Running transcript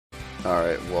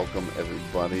Alright, welcome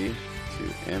everybody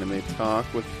to Anime Talk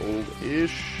with Old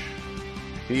Ish.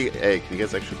 Can you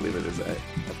guys actually believe it is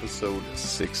episode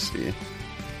 60?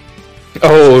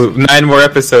 Oh, 9 more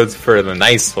episodes for the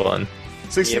nice one.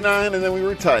 69, and then we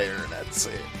retire. That's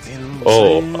it. You know what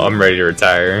Oh, I'm ready to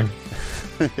retire.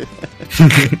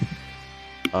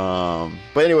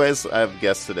 But anyways, I have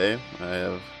guests today. I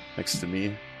have next to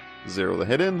me Zero the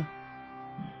Hidden.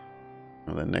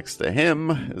 And then next to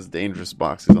him is Dangerous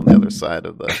Box. He's on the other side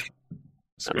of the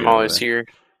screen. I'm always here.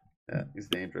 Yeah, he's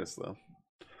dangerous though.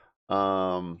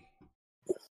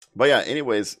 But yeah,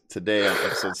 anyways, today on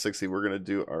episode 60, we're gonna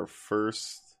do our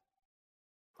first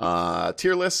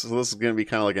tier list. So this is gonna be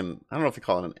kind of like I don't know if you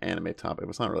call it an anime topic.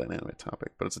 It's not really an anime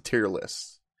topic, but it's a tier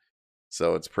list.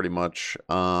 So it's pretty much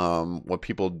what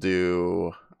people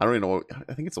do. I don't even know.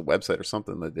 I think it's a website or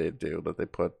something that they do that they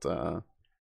put.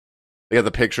 They got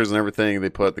the pictures and everything. They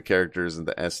put the characters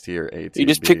into S tier, A tier. You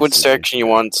just B, pick what C. section you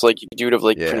want. So, like, you can do it of,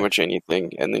 like, Yeah. pretty much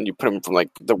anything. And then you put them from, like,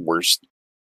 the worst,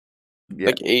 Yeah.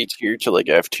 like, A tier to, like,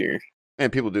 F tier.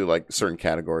 And people do like certain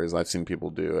categories. I've seen people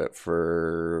do it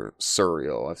for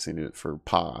surreal. I've seen it for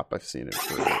pop. I've seen it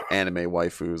for anime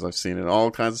waifus. I've seen it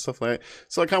all kinds of stuff like that.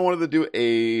 So I kind of wanted to do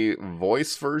a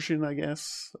voice version, I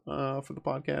guess, for the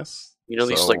podcast. You know,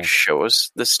 these, like, show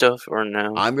us this stuff or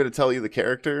no? I'm going to tell you the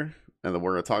character, and then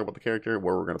we're going to talk about the character,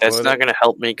 where we're going to That's put not it. going to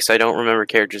help me because I don't remember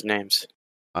characters' names.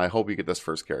 I hope you get this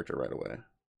first character right away.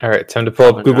 Alright, time to pull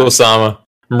up Why Google not? Sama.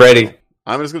 I'm ready.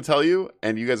 I'm just going to tell you,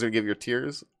 and you guys are going to give your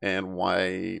tiers and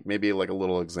why, maybe like a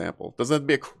little example. Doesn't have to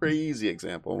be a crazy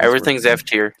example. Everything's F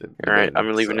tier. Alright,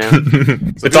 I'm leaving now.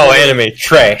 It's all anime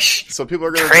trash. So people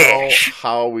are going to know Trash.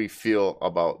 how we feel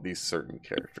about these certain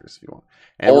characters, if you want.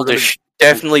 And we're Oldish.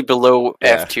 Definitely below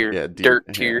gonna- F tier. yeah, D- Dirt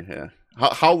yeah, tier.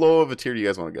 Yeah. How low of a tier do you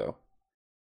guys want to go?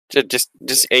 Just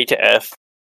A to F.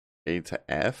 A to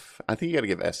F? I think you got to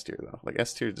give S tier though. Like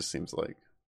S tier just seems like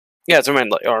Yeah, it's I mean,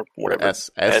 like, or whatever. S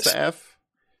S. to F.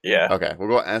 Yeah. Okay, we'll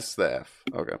go S to F.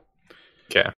 Okay.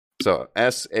 Okay. So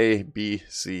S A B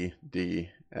C D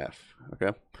F.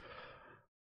 Okay.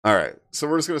 All right. So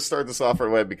we're just gonna start this off right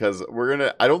away because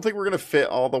I don't think we're gonna fit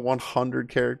all the 100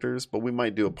 characters, but we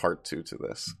might do a part 2 to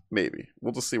this. Maybe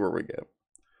we'll just see where we get.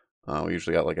 We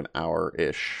usually got like an hour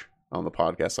ish on the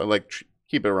podcast. I like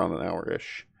keep it around an hour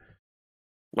ish.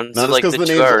 When's Not just like because the the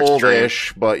 2 hour name's stream?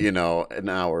 old-ish, but you know, an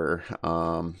hour.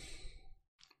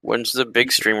 When's the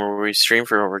big stream where we stream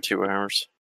for over 2 hours?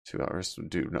 2 hours.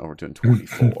 Dude, no, we're doing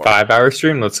 24. 5-hour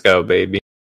stream? Let's go, baby.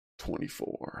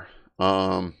 24.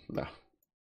 No.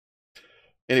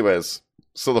 Anyways,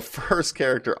 so the first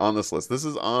character on this list, this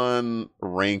is on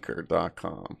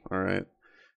ranker.com, all right?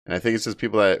 And I think it's just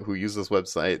people who use this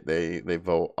website, they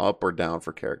vote up or down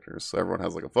for characters. So everyone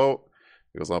has like a vote.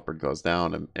 It goes up or goes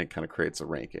down and kind of creates a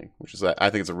ranking, which is, I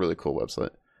think it's a really cool website.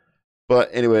 But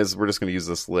anyways, we're just going to use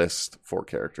this list for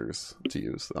characters to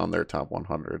use on their top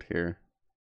 100 here.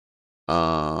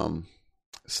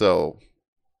 So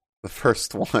the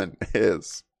first one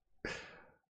is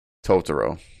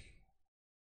Totoro.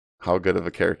 How good of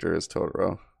a character is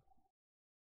Totoro?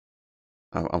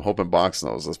 I'm hoping Box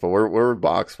knows this, but where would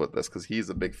Box put this? Because he's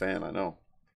a big fan, I know.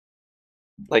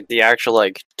 Like the actual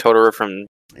like Totoro from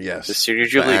Yes, the Studio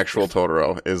the Ghibli? actual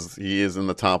Totoro is in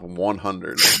the top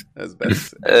 100 as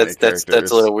best That's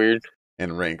characters a little weird.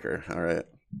 in Ranker. All right,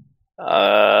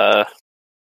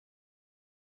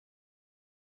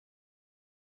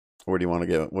 where do you want to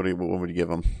give it? What would you give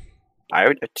him? I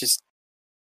would just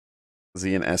Is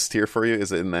he an S tier for you?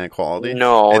 Is it in that quality?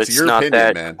 no. it's It's your not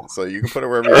opinion, that. man. So you can put it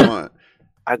wherever you want.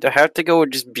 I'd have to go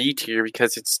with just B tier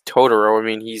because it's Totoro. I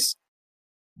mean, he's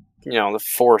the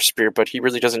forest spirit, but he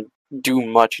really doesn't do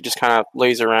much. He just kind of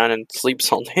lays around and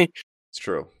sleeps all day. It's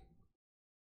true.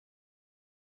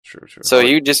 True. So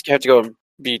you just have to go with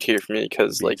B tier for me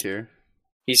because B like tier.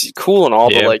 he's cool and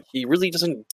all, Yeah. but like he really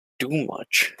doesn't do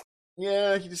much.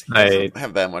 Yeah, he doesn't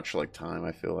have that much like time.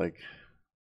 I feel like.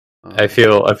 I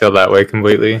feel that way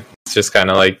completely. It's just kind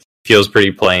of like feels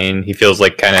pretty plain. He feels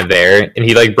like kind of there, and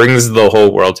he like brings the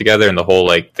whole world together and the whole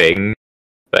like thing,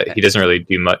 but he doesn't really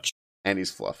do much. And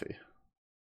he's fluffy.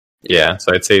 Yeah,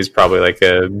 so I'd say he's probably like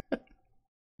a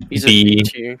He's B. a B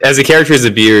tier. As a character, is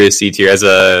a B or a C tier.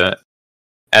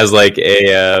 As like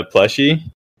a plushie,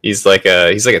 he's like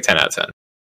a 10 out of 10.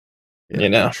 Yeah, You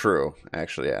know. True.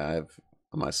 Actually, yeah,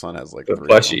 my son has like A 3 of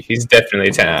plushie, them. he's definitely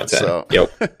a 10 out of 10. So,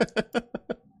 Yep.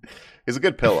 he's a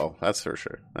good pillow. That's for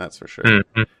sure.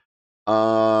 Mhm.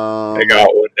 I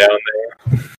got one down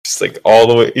there. Just like all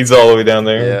the way. He's all the way down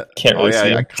there. Yeah. Can't Oh, really yeah,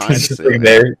 see I him. kinda He's just see like him.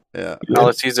 there. Yeah.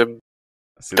 Unless he's a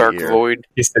I see the dark ear. void.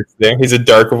 He sits there. He's a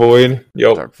dark void.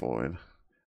 Yep. Dark void.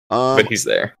 But he's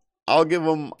there. I'll give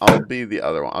him. I'll be the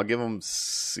other one. I'll give him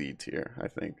C tier. I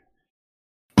think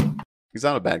he's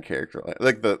not a bad character.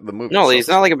 Like the movie. No, itself he's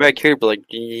not like a bad character, but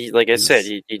like I said,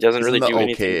 He's- he doesn't he's really in the do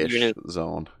anything. okay-ish Even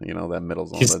zone. You know, that middle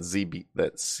zone. He's- That ZB,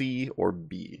 that C or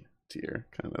B tier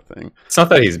kind of thing. It's not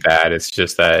that he's bad. It's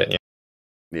just that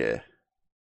Yeah.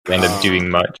 he end up doing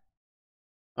much.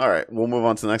 All right, we'll move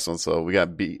on to the next one. So we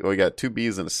got B. We got 2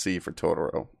 Bs and a C for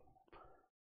Totoro.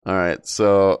 All right,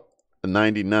 so the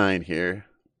 99 here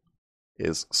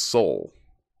is Soul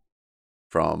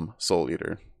from Soul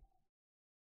Eater.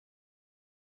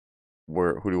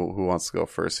 Who wants to go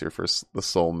first here? First, the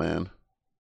Soul Man.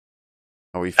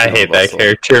 How we I feeling hate about that Soul?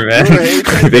 character, man. You hate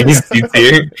that I think he's C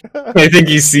character? tier. I think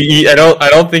he's C. I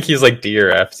don't think he's like D or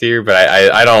F tier, but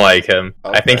I don't like him.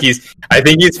 Okay. I think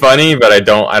he's funny, but I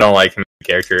don't like him as a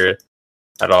character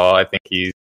at all. I think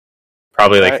he's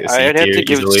probably like a C I'd have tier to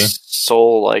give easily.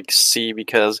 Soul like C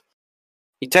because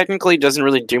he technically doesn't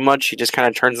really do much. He just kind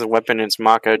of turns the weapon, and it's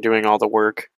Maka doing all the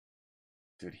work.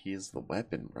 Dude, he is the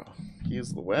weapon, bro. He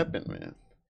is the weapon, man.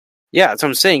 Yeah, that's what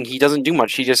I'm saying. He doesn't do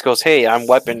much. He just goes, "Hey, I'm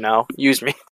weapon now. Use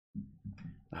me."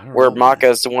 I don't Where know, Maka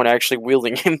man. is the one actually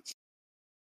wielding him.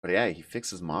 But yeah, he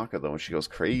fixes Maka though, and she goes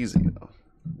crazy though.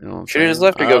 You know what I'm Should have just saying?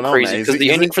 left her I go don't know, crazy man. because the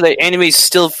He's- ending for that anime is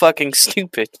still fucking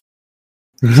stupid.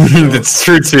 That's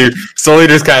true too. Soul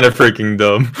Eater's kind of freaking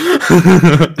dumb.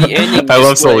 ending I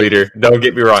love just, Soul like- Eater. Don't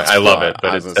get me wrong, I love it, I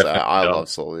but was it's gonna say, definitely I dumb. love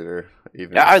Soul Eater.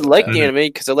 Even Yeah, I if- like the Mhm. anime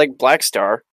because I like Black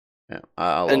Star. Yeah,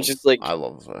 I love. and just, like, I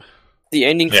love. The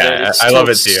ending for Yeah, that is I still love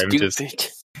it too. I'm just- stupid.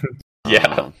 Yeah,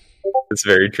 um, it's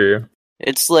very true.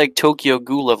 It's like Tokyo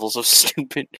Ghoul levels of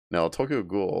stupid. no, Tokyo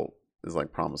Ghoul is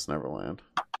like Promised Neverland.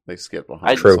 They skip I-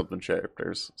 100 True. something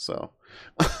chapters. So.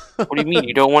 What do you mean?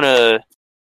 You don't want to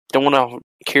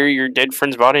carry your dead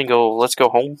friend's body and go, "Let's go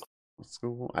home"? Let's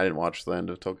go. I didn't watch the end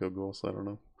of Tokyo Ghoul, so I don't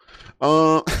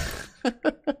know.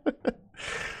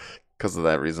 Because of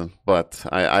that reason. But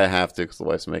I have to because the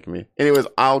wife's making me. Anyways,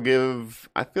 I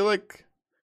feel like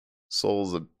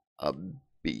Soul's a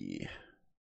B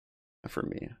for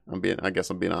me. I guess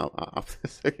I'm being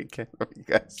optimistic again from you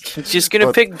guys. It's just gonna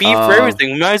But, pick B for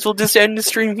everything. Might as well just end the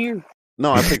stream here.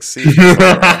 No, I pick C. for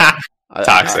Totoro.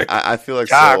 Toxic. I feel like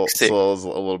Toxic. Soul's a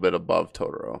little bit above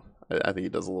Totoro. I think he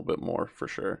does a little bit more for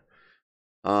sure.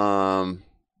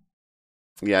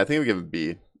 Yeah, I think we give him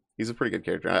B. He's a pretty good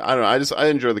character. I don't know. I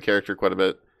enjoy the character quite a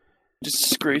bit.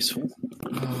 Disgraceful.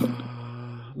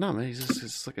 No, man, he's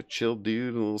just like a chill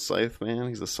dude, a little scythe man.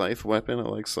 He's a scythe weapon. I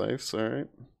like scythes. All right.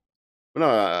 But no,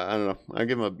 I don't know. I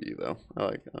give him a B though. I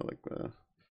like.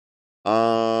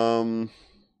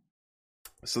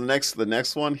 So the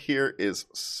next one here is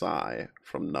Sai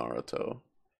from Naruto.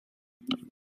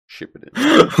 Shippuden.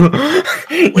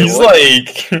 he's what?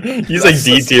 he's like That's-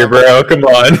 D that's tier, not- bro. Come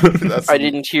on, That's I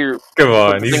didn't hear. come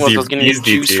What on. the He's thing was, I D. was getting He's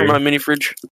D juice from tier. my mini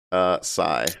fridge.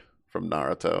 Sai from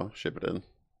Naruto Shippuden.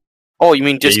 Oh, you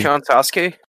mean Yeah, you- discount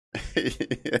Sasuke?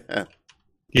 Yeah.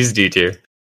 He's D tier.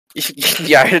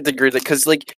 Yeah, I had to agree with that because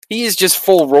like he is just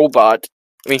full robot.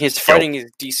 I mean, his fighting is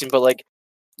decent, but like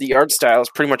the art style is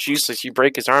pretty much useless. You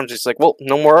break his arms, it's like, well,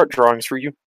 no more art drawings for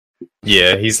you.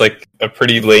 Yeah, he's like a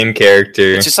pretty lame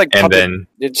character. It's just like and puppet. then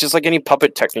It's just like any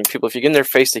puppet technique. People, if you get in their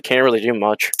face, they can't really do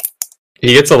much.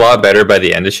 he gets a lot better by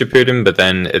the end of Shippuden, but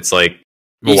then it's like,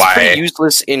 He's why? pretty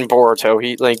useless in Boruto.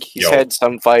 He's Yo. had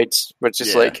some fights, but it's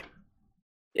just Yeah. like,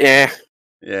 eh.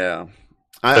 Yeah.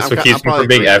 That's what keeps him from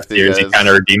being F tier. Is he kind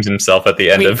of redeems himself at the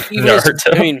end of even his-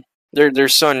 Naruto. I mean, their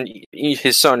son,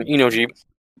 his son Inoji,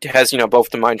 has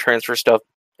both the mind transfer stuff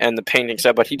and the painting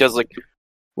stuff, but he does like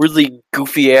really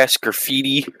goofy ass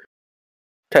graffiti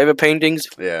type of paintings,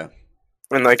 Yeah.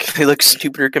 and like they look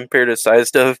stupider compared to size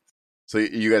stuff. So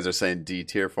you guys are saying D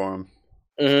tier for him?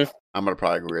 hmm I'm gonna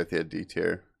probably agree with you. D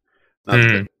tier. Not Hmm.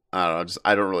 that- I don't know.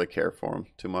 I don't really care for him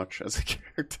too much as a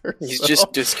character. He's so-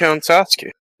 just discount Sasuke.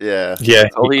 yeah. Yeah,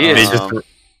 all he and is.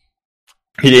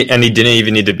 he didn't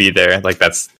even need to be there. Like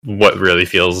that's what really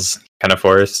feels kind of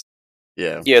forced.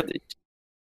 Yeah. Yeah,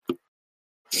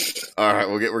 All right.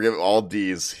 We're giving all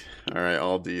D's. All right,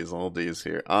 all D's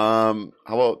here. How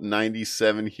about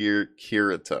 97 here,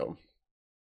 Kirito?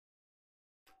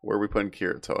 Where are we putting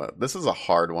Kirito at? This is a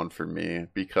hard one for me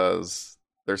because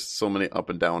there's so many up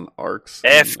and down arcs. in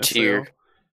F SAO. tier.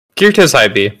 Kirito's high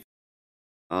B.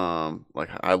 Like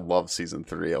I love season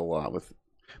 3 a lot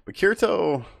but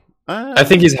Kirito. I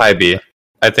think he's high B.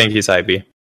 I think he's high B.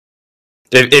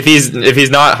 If he's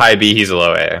not high B, he's a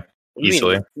low A. What do you mean?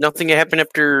 Easily. Nothing happened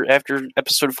after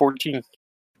episode 14.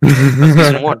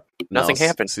 Season 1. Nothing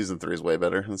happened. Season 3 is way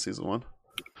better than season 1.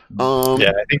 Yeah,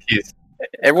 I think he's.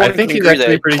 Everyone I think can he's agree actually a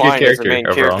that pretty good Klein is the character main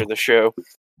overall. character of the show.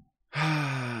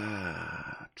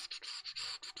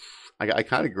 I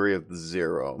kind of agree with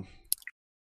 0.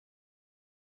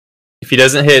 If he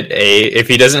doesn't hit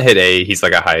A, he's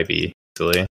like a high B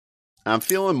easily. I'm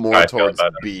feeling more I feel towards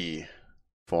about him. B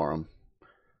for him.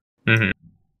 hmm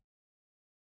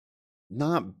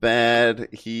Not bad.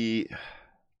 He's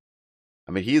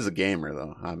a gamer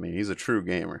though. I mean, he's a true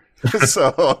gamer.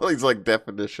 So he's like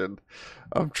definition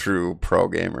of true pro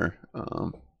gamer.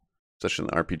 Especially in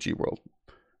the RPG world.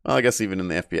 Well, I guess even in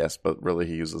the FPS, but really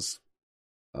he uses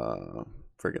friggin'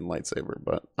 lightsaber.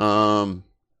 But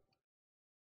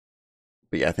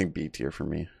yeah, I think B tier for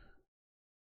me.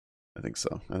 I think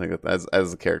so. I think that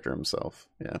as the character himself,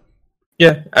 yeah.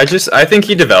 Yeah, I think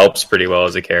he develops pretty well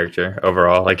as a character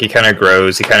overall. Like he kind of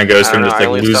grows. He kind of goes I from don't this know, I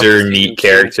like only stopped loser at neat season 2.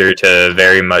 character to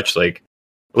very much like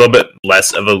a little bit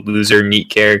less of a loser neat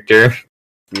character.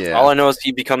 Yeah. All I know is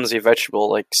he becomes a vegetable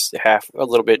like a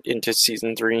little bit into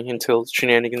season 3 until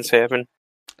shenanigans happen.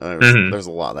 There's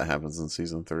a lot that happens in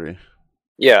season 3.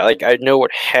 Yeah, like I know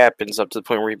what happens up to the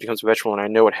point where he becomes a vegetable, and I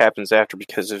know what happens after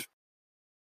because of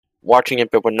watching it,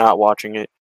 but when not watching it.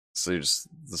 So you're just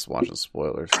watching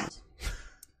spoilers.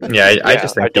 Yeah, I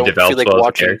just I think he don't develops feel like well as a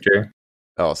watching- character.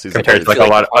 Oh, season Compared to three. like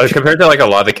a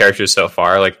lot of the characters so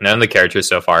far, like none of the characters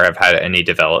so far have had any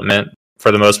development.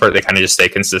 For the most part, they kind of just stay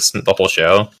consistent the whole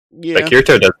show. Yeah. Like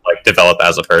Kirito does like develop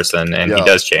as a person, and he Yeah.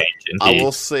 does change. And I he,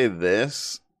 will say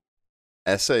this: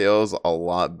 SAO's a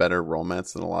lot better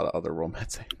romance than a lot of other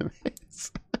romance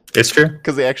animes it's true.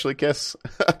 because they actually kiss.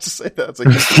 I just say that it's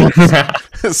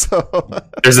like so.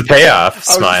 There's a payoff.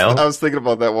 Smile. I was thinking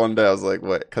about that one day. I was like,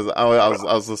 "What?" Because I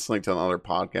was listening to another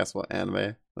podcast about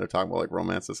anime. They're talking about like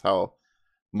romances. How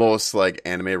most like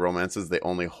anime romances they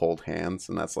only hold hands,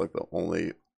 and that's like the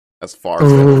only as far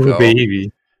as they will go.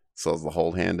 Baby. So it's the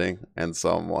hold handing, and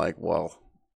so I'm like, well,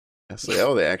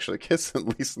 SAO they actually kiss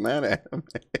at least in that anime.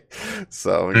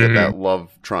 So we get that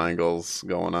love triangles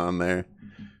going on there.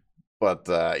 But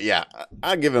yeah,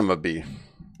 I give him a B.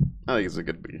 I think he's a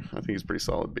good B. I think he's pretty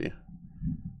solid B.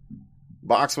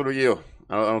 Box, what are you?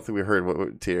 I don't think we heard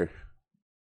what tier.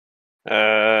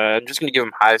 I'm just gonna give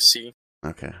him high C.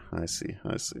 Okay, I see.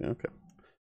 Okay.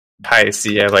 Hi,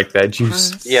 see, I like that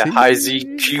juice. Yeah, high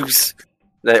Z juice.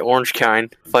 That orange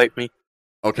kind. Fight me.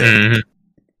 Okay. Mhm.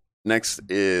 Next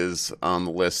is on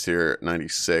the list here,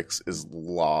 96, is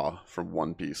Law from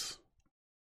One Piece.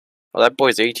 Oh, that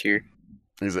boy's A tier.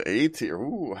 He's an A tier.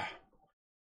 Ooh.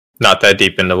 Not that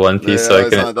deep into One Piece, Yeah, so I it's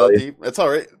couldn't not tell that you. deep. It's all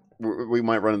right. We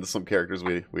might run into some characters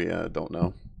we don't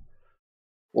know.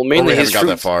 Well, Or mainly we his haven't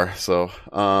got that fruits. far.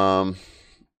 So,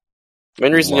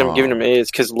 Main reason Law. I'm giving him A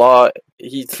is because Law,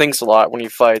 he thinks a lot when he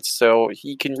fights, so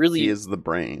he can really. he is the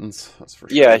brains. That's for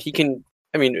sure. Yeah, he can.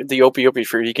 I mean, the Opie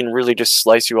fruit, he can really just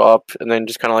slice you up and then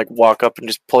just kind of like walk up and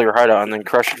just pull your heart out and then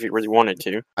crush it if he really wanted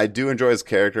to. I do enjoy his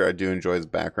character. I do enjoy his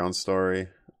background story.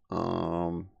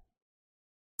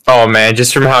 Oh man,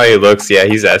 just from how he looks, yeah,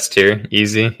 he's S tier,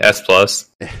 easy, S plus.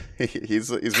 He's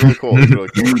really cool. He's really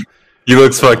cool. He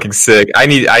looks fucking sick. I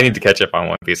need to catch up on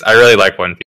One Piece. I really like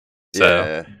One Piece. So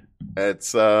Yeah,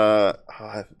 it's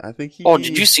I think he. Oh,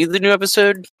 did you see the new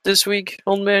episode this week,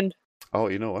 old man? Oh,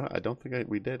 you know what? I don't think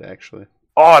we did actually.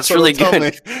 Oh, it's So really don't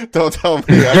good. Don't tell me.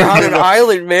 They're on an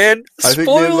island, man. I think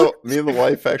Spoiler. me and the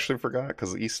wife actually forgot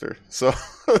because of Easter. So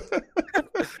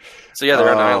So yeah, they're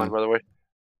on an Um, island, by the way.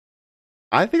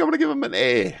 I think I'm gonna give him an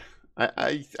A.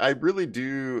 I really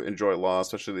do enjoy Law,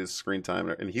 especially his screen time,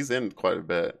 and he's in quite a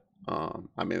bit.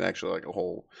 I mean, actually, like a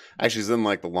whole. Actually, he's in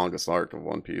like the longest arc of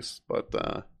One Piece, but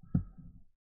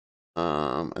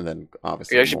and then Are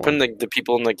obviously. you actually more. putting the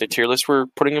people in like the tier list we're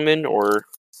putting them in, or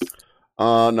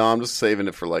No, I'm just saving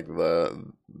it for like the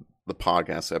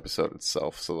podcast episode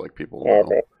itself, so like people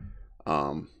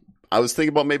know. I was thinking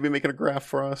about maybe making a graph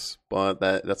for us, but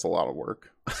that's a lot of work,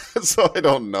 so I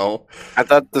don't know. I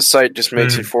thought the site just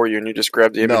makes it for you and you just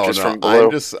grab the images No, from below.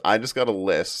 I just got a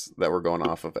list that we're going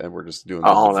off of, and we're just doing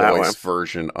Oh, the that voice way.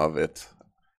 version of it.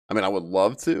 I mean, I would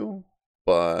love to,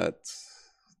 but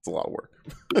it's a lot of work.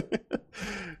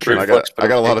 True And I flex, but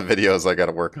got a okay. lot of videos I got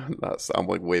to work on. So I'm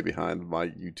like way behind my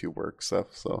YouTube work stuff.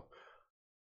 So,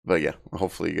 but yeah,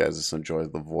 hopefully you guys just enjoy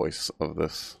the voice of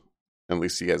this. At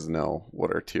least you guys know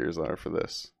what our tiers are for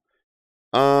this.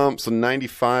 So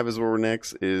 95 is where we're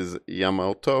next. Is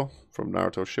Yamato from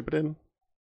Naruto Shippuden.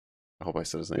 I hope I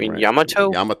said his name mean right.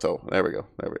 Yamato? Yamato. There we go.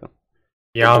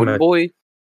 yeah, Wooden man. boy.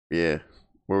 Yeah.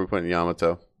 Where are we putting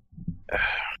Yamato?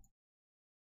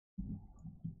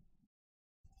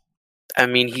 I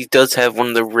mean, he does have one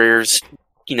of the rarest,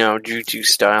 jutsu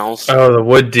styles. Oh, the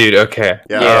wood dude. Okay.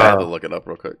 Yeah, Yeah. I had to look it up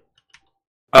real quick.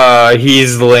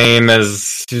 He's lame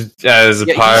as a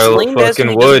he's pile of lame as in fucking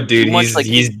he wood, doesn't do dude. much, He's like,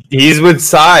 he's with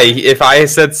Psy. If I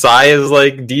said Psy is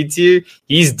like D tier,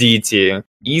 he's D tier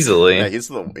easily. Yeah, he's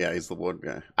the wood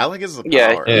guy. I like his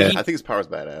Yeah, power. Yeah. I think his power's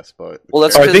badass, but Well,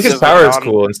 that's Oh, I think because his of power is Adam.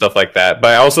 cool and stuff like that,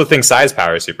 but I also think Psy's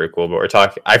power is super cool. But we're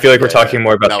talking. I feel like we're talking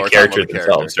more about No, the we're talking about characters the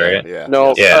themselves, characters, right? Yeah.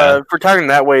 No, yes. Yeah. if we're talking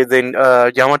that way, then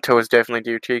Yamato is definitely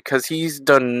due to because he's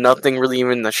done nothing really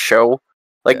even in the show.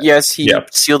 Like, Yeah. yes, he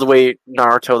Yep. sealed away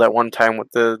Naruto that one time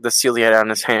with the seal he had on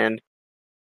his hand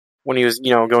when he was,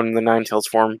 going in the Nine Tails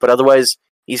form. But otherwise,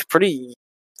 he's pretty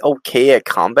okay at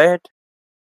combat.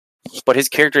 But his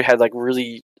character had like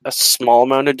really a small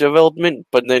amount of development.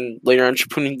 But then later on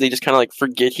Shippuden, they just kind of like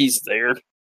forget he's there,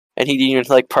 and he didn't even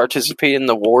like participate in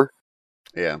the war.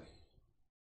 Yeah.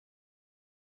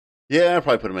 Yeah, I'd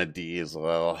probably put him at D as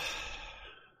well.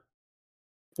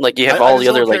 Like you have I all the just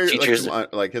other don't like care, teachers.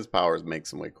 like his powers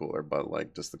makes him way cooler, but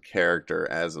like just the character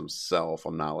as himself,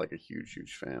 I'm not like a huge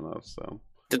fan of. So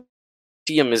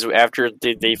See him is after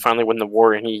they finally win the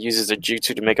war, and he uses a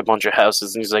jutsu to make a bunch of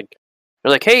houses, and he's like,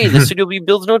 they're like, "Hey, the city will be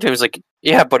built in no time." He's like,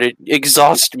 "Yeah, but it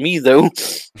exhausts me though."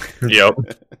 And Yep.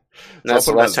 that's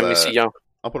the I'll put him last as time you see Young.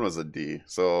 I'll put him as a D.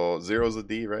 So Zero's a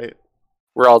D, right?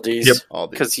 We're all D's. Yep. All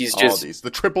D's. 'Cause he's all just- D's. The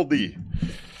triple D.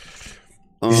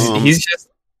 He's just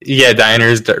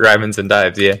diners, rivens, and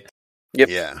dives. Yeah, Yep.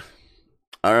 Yeah.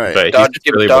 All right. but Dodge,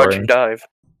 he's really dodge boring. and dive.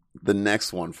 The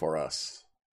next one for us.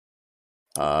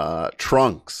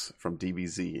 Trunks from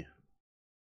DBZ.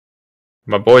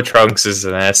 My boy Trunks is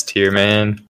an S tier,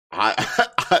 man.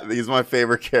 He's my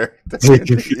favorite character.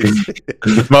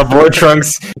 My boy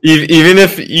Trunks,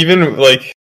 even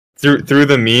like through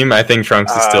the meme, I think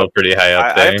Trunks is still pretty high up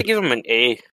I there. have to give him an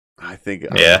A. I think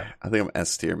Yeah. I think I'm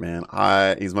S tier, man.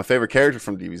 He's my favorite character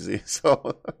from DBZ,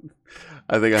 so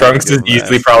I think Trunks is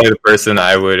easily probably the person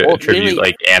I would Well, attribute really,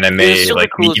 like anime, it was still the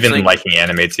like me coolest even thing. liking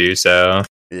anime too. So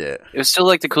yeah. It was still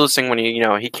like the coolest thing when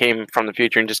he came from the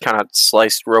future and just kind of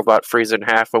sliced Robot Frieza in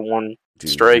half with one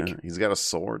Dude, strike. man, he's got a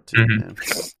sword too, Mhm. man.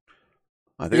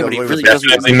 I think Yeah, that but he was really like doesn't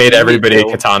the definitely made everybody a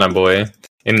though. Katana boy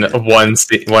in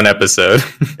one episode.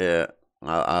 Yeah,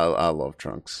 I love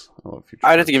Trunks. I love Future.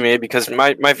 I'd have to give him an A because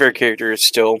my favorite character is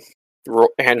still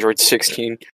Android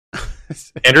 16.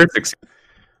 Android 6.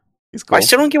 He's cool. I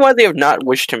still don't get why they have not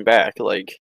wished him back.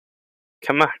 Like,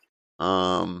 come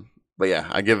on. But yeah,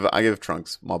 I give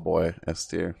Trunks, my boy, S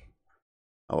tier.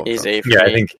 I love He's Trunks. A for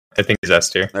Yeah, me. I think he's S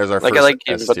tier. There's our Like, first I like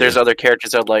him, S but there's tier. other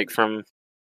characters I like from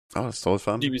Oh, it's totally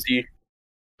fun. DBZ.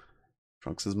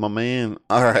 Trunks is my man.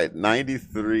 All right,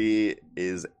 93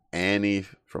 is Annie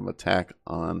from Attack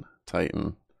on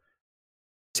Titan.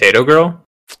 Potato Girl.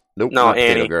 Nope, No, not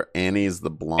Potato Annie. Girl. Annie's the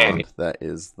blonde. Annie. That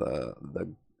is the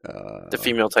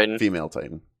Female Titan. female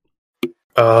Titan. Season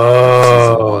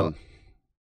Oh, one.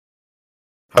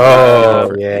 oh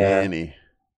For yeah. Annie.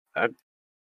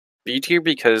 B tier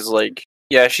because, like,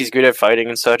 yeah, she's good at fighting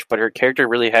and such, but her character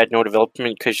really had no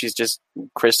development because she's just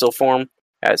crystal form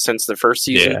since the first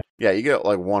season. Yeah, Yeah, you get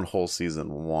like one whole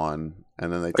season one,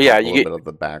 and then they talk Yeah, a you little get- bit of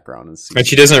the background and season. and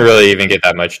she doesn't really even get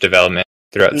that much development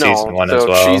throughout No, season one so as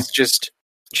well.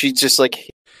 she's just like,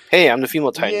 hey, I'm the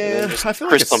female Titan. and then Yeah, just I feel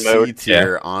like crystal a mode. C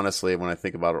tier, honestly, when I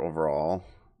think about it overall.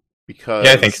 Because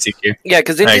Yeah, I think it's EQ. Yeah,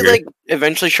 because then I they agree. like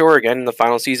eventually show her again in the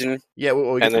final season. Yeah,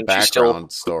 we get And the then she's still-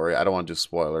 background story. I don't want to do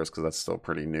spoilers because that's still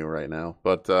pretty new right now.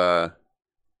 But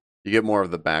you get more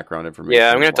of the background information. Yeah,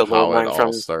 I'm gonna have to about how load it mine all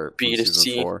from start B from to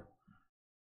season C. 4.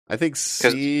 I think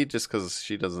C, just because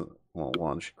she doesn't. Well,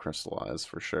 one, she crystallized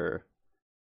for sure.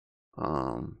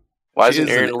 Why She isn't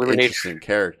is Eren an eliminated? interesting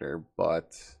character,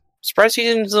 but Surprised he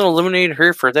didn't eliminate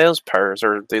her for those powers,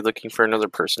 or are they looking for another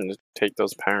person to take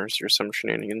those powers or some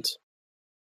shenanigans?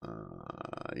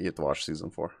 you have to watch season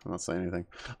 4. I'm not saying anything.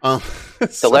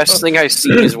 The last thing I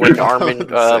see is when Armin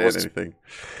was. anything.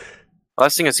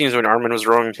 Last thing I seen is when Armin was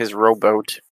rowing his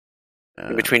rowboat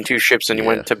Uh, between two ships, and he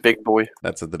yeah. went to Big Boy.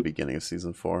 That's at the beginning of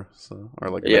season 4, so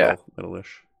or like Yeah.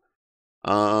 middle-ish.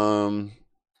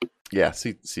 Yeah,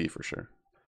 C for sure.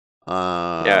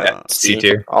 Yeah, C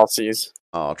tier. All C's.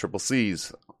 Oh, triple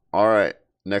C's. All right,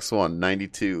 next one,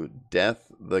 92.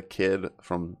 Death the Kid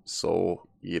from Soul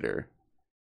Eater.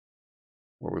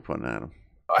 Where are we putting at him?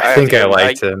 I think I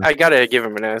liked him. I gotta give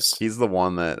him an S. He's the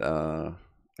one that.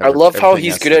 I love how everything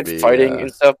he's has good to at be, fighting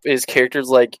and stuff. His character's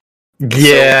like,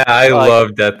 Yeah, I like-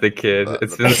 love Death the Kid.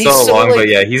 It's been He's so so, long, like- but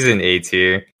yeah, he's an A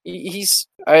tier. he's.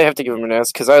 I have to give him an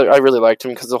S because I really liked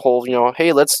him because the whole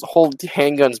hey, let's hold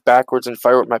handguns backwards and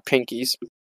fire with my pinkies.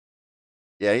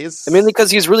 Yeah, he's. I mean,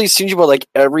 because he's really stingy about like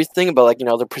everything about like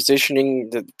the positioning,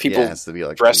 the people it has to be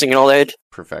like dressing and all that.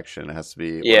 perfection. It has to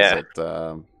be. Yeah. What is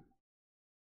it,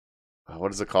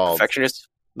 what is it called? Perfectionist.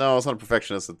 No, it's not a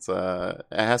perfectionist. It's it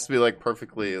has to be like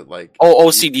perfectly like. Oh,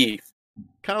 OCD.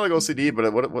 Kind of like OCD,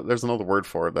 but there's another word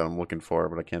for it that I'm looking for,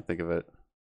 but I can't think of it.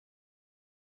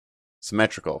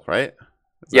 Symmetrical, right?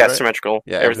 Is Yeah, that right? symmetrical.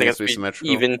 Yeah, everything has to be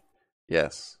symmetrical. even.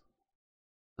 Yes.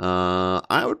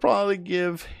 I would probably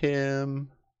give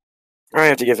him. I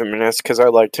have to give him an S because I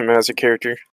liked him as a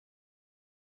character.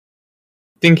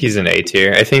 I think he's an A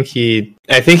tier. I think he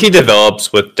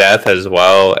develops with death as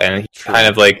well, and he True. kind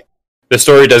of like the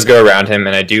story does go around him,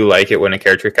 and I do like it when a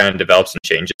character kind of develops and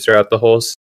changes throughout the whole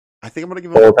I think I'm gonna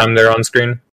give him. whole time they're on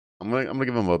screen. I'm gonna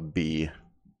give him a B.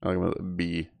 I'll give him a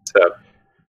B. So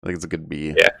I think it's a good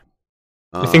B. Yeah.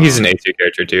 I think he's an A tier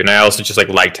character too, and I also just like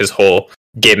liked his whole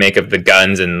gimmick of the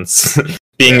guns and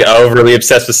being overly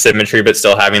obsessed with symmetry, but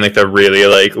still having like the really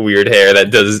like weird hair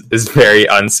that is very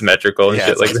unsymmetrical and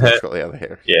shit like that. Yeah, the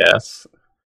hair. Yeah. Yes.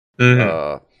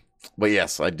 Mm-hmm. But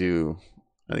yes, I do.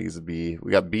 I think he's a B.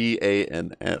 We got B, A,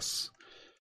 and S.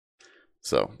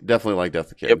 So definitely like Death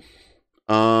the Kid.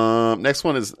 Yep. Next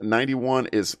one is 91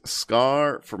 is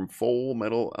Scar from Full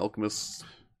Metal Alchemist.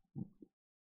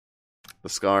 The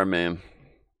Scar Man.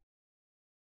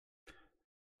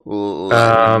 I'm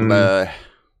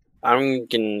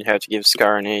gonna have to give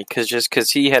Scar an A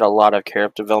because he had a lot of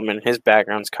character development. His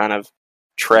background's kind of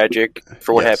tragic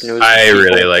for what happened to his I people.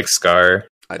 really like Scar.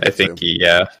 I think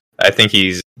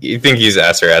he's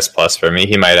S or S plus for me.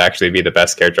 He might actually be the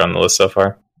best character on the list so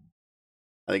far.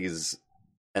 I think he's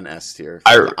an S tier.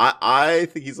 I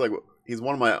think he's like he's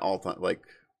one of my all time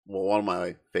one of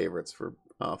my favorites for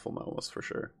Full Metalist for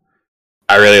sure.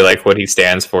 I really like what he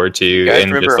stands for too,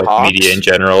 and just like Hawks? media in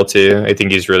general too. I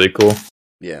think he's really cool.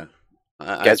 Yeah, You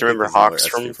guys remember Hawks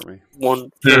from for me.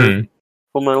 Mm-hmm.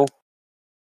 Full Metal?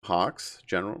 Hawks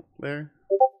General there.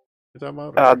 You talking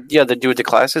about? Yeah, the dude with the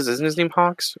glasses. Isn't his name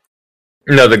Hawks?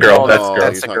 No, the girl. Oh, that's no, girl.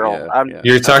 that's the girl. Yeah.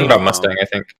 You're talking about Mustang, I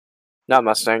think. Not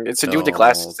Mustang. It's the dude with the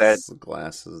glasses. It's the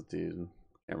glasses, dude.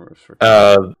 Cameras for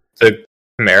The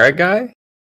Chimera guy.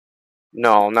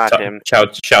 No, not him. Chow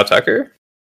Tucker.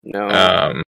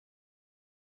 No.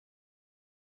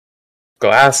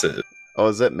 Glasses. Oh,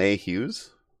 is that May Hughes?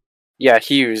 Yeah,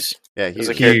 Hughes. Yeah, He's Hughes.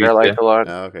 a character I liked a lot.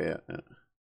 Oh, okay, yeah.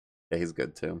 Yeah, he's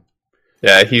good too.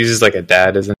 Yeah, Hughes is like a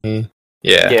dad, isn't he?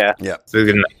 Yeah. Yeah.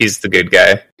 He's the good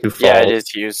guy who falls. Yeah, it is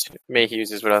Hughes. May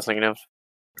Hughes is what I was thinking of.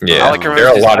 Yeah, I like there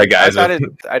are a lot of guys I with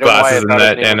don't know why I glasses in thought his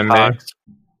that name anime. was Hawks.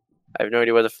 I have no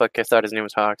idea why the fuck I thought his name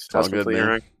was Hawks. It's all That's good, completely man.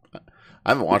 wrong. I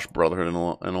haven't watched Brotherhood in a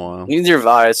while. Neither have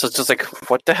I, so it's just like,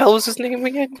 what the hell is his name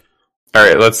again? All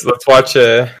right, let's watch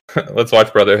let's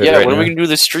watch Brotherhood. Yeah, right when are now. we gonna do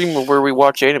the stream where we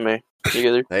watch anime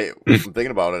together? Hey, I'm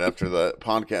thinking about it after the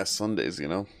podcast Sundays.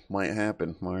 Might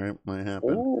happen. Might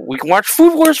happen. Ooh, we can watch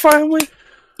Food Wars finally.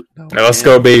 No, Now let's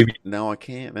go, baby. No, I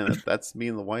can't, man. That's me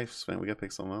and the wife, man. We gotta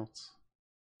pick something else.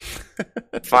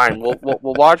 Fine, we'll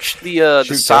watch the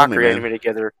Shoot, soccer tell me, man. anime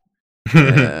together.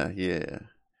 Yeah.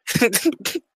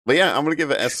 But yeah, I'm gonna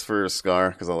give an S for Scar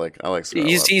because I like Scar.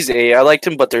 he's A. I liked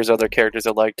him, but there's other characters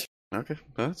I liked. Okay,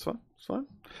 that's fine. It's fine.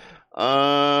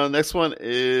 Next one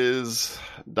is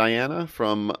Diana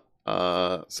from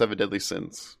Seven Deadly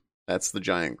Sins. That's the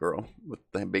giant girl with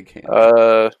the big hand.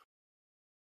 I'm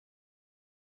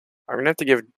gonna have to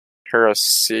give her a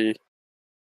C.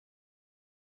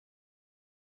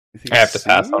 I have to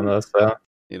pass on this though.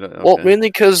 Okay. Well, mainly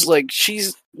because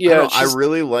she's I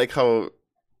really like how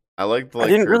I liked. I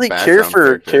didn't her really care for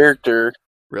her character.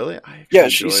 Really? Yeah,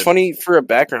 she's funny for a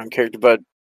background character, but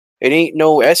it ain't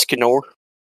no Escanor.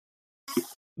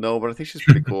 No, but I think she's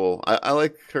pretty cool. I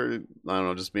like her. I don't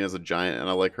know, just being as a giant, and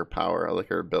I like her power. I like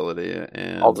her ability,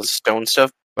 and All the stone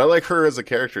stuff. But I like her as a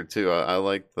character too. I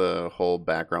like the whole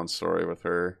background story with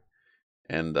her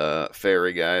and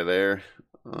fairy guy there,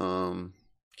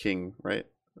 King, right?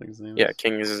 I think his name. Yeah, is.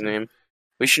 King is his name.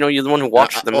 We should know you're the one who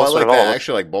watched the most I like of all. that. I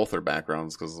actually like both their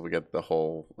backgrounds because we get the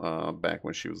whole back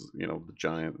when she was, the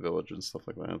giant village and stuff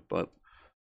like that. But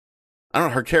I don't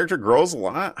know, her character grows a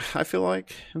lot. I feel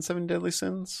like in Seven Deadly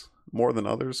Sins more than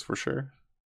others for sure.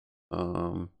 I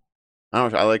don't know.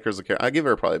 I like her as a character. I give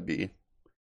her probably a B.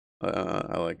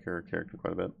 I like her character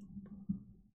quite a bit.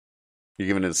 You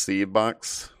giving it a C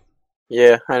box?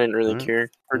 Yeah, I didn't really Alright. care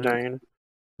for Alright. Diana.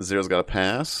 Zero's got a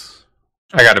pass.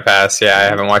 I got to pass. Yeah, I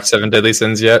haven't watched Seven Deadly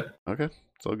Sins yet. Okay,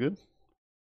 it's all good.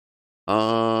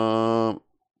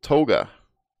 Toga.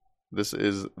 This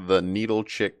is the needle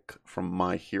chick from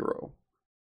My Hero.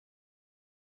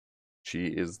 She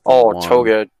is the one,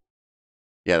 Toga.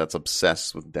 Yeah, that's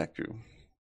obsessed with Deku.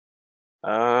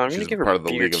 I'm She's gonna give her part of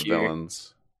the B League of tier.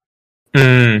 Villains.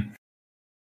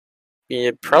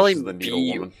 Yeah, probably She's the needle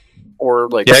B woman. or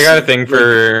Yeah, I got a thing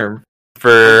for for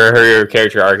her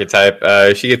character archetype,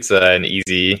 she gets an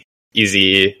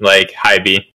easy like high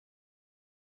B.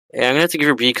 Yeah, I'm gonna have to give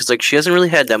her B because like she hasn't really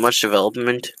had that much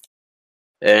development,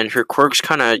 and her quirk's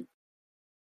kind of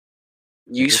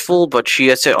useful, but she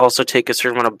has to also take a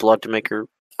certain amount of blood to make her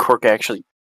quirk actually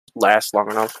last long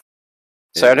enough.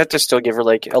 So Yeah. I'd have to still give her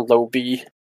like a low B.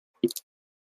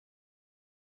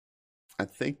 I'm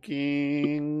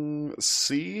thinking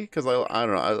C because I don't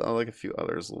know. I like a few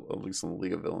others, at least on the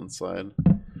League of Villains side.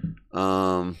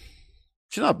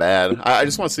 She's not bad. I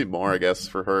just want to see more, I guess,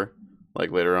 for her,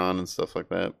 like later on and stuff like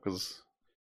that, because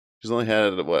she's only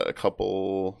had a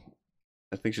couple.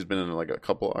 I think she's been in like a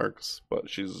couple arcs, but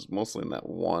she's mostly in that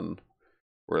one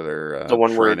where they're The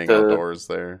one where training outdoors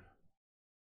there,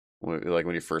 like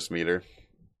when you first meet her.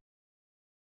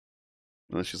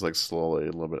 And then she's like slowly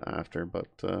a little bit after, but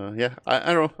yeah,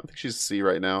 I don't know. I think she's C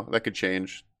right now. That could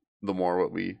change the more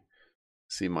what we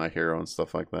see My Hero and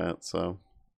stuff like that. So,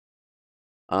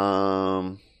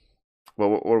 well,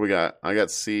 what do we got? I got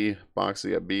C.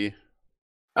 Boxy got B,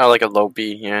 I like a low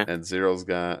B. Yeah. and Zero's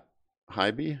got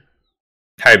high B.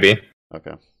 High B.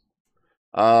 Okay.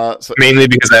 So Mainly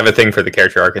because I have a thing for the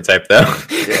character archetype, though.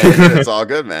 yeah, it's all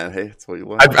good, man. Hey, it's what you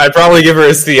want. I'd probably give her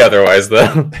a C otherwise,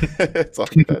 though. It's all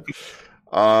good.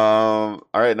 All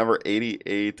right, number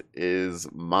 88 is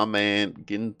my man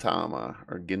Gintama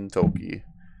or Gintoki.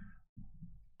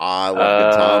 I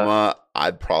love Gintama.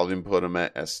 I'd probably put him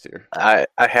at S tier. I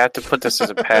had to put this as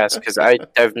a pass because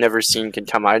I've never seen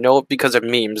Gintama. I know it because of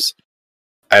memes.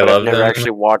 I But love I've never him.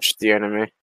 actually watched the anime.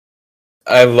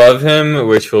 I love him,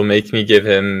 which will make me give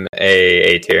him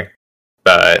a tier.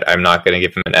 But I'm not going to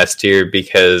give him an S tier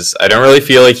because I don't really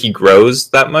feel like he grows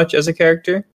that much as a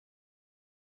character.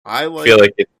 I feel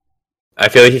like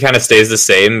he kind of stays the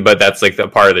same, but that's like the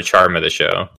part of the charm of the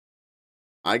show.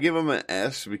 I give him an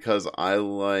S because I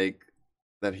like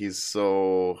that he's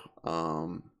so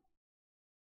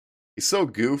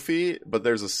goofy, but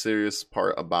there's a serious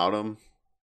part about him.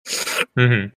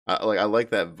 Mm-hmm. I like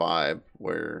that vibe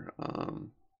where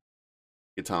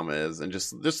Gintama is, and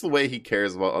just the way he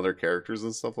cares about other characters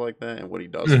and stuff like that, and what he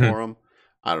does for them.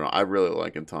 I don't know. I really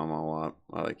like Gintama a lot.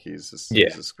 I like he's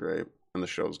just great, and the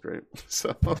show's great.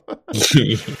 So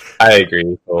I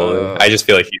agree. Totally. I just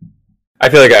feel like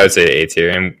I would say A tier,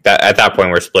 and at that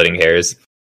point we're splitting hairs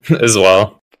as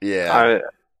well. Yeah,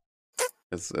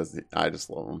 I just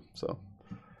love him. So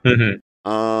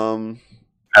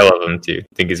I love him too.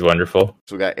 I think he's wonderful.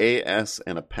 So we got A, S,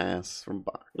 and a pass from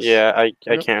Box. Yeah, I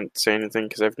can't say anything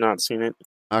because I've not seen it.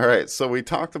 All right, so we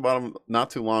talked about him not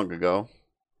too long ago.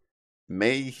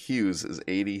 May Hughes is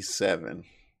 87.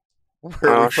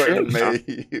 Where are we putting May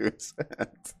Hughes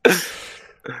at?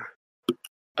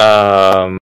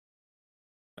 I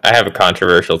have a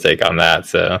controversial take on that,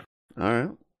 so all right.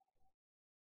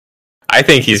 I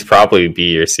think he's probably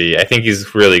B or C. I think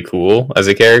he's really cool as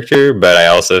a character, but I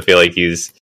also feel like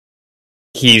he's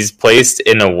placed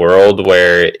in a world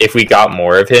where if we got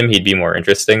more of him, he'd be more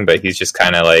interesting, but he's just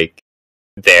kind of like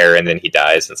there and then he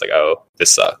dies and it's like, oh,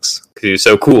 this sucks. Because he was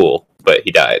so cool, but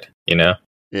he died, you know?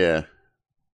 Yeah.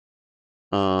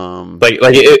 Like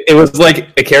it was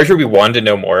like a character we wanted to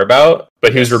know more about,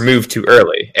 but he was removed too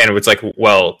early. And it's like,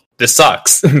 well, this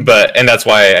sucks. And that's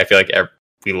why I feel like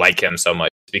we like him so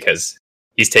much, because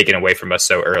he's taken away from us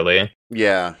so early.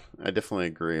 Yeah, I definitely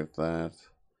agree with that.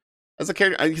 As a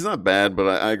character, he's not bad, but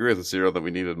I agree with the Zero that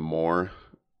we needed more.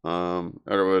 Or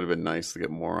it would have been nice to get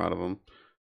more out of him.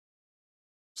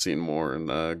 Seeing more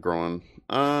and growing.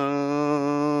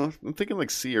 I'm thinking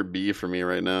like C or B for me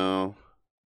right now.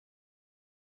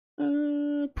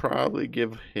 Probably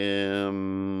give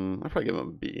him. I'd probably give him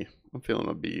a B. I'm feeling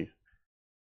a B.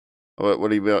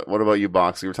 What about you,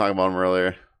 Box? You were talking about him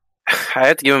earlier. I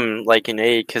had to give him like an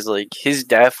A because like his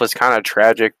death was kind of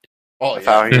tragic. Oh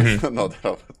yeah, no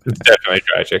doubt. It's definitely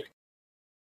tragic.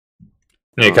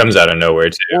 And it comes out of nowhere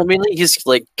too. Well, mainly his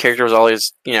like character was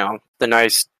always, the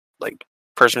nice like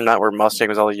person that wore Mustang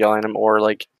was always yelling at him, or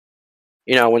like,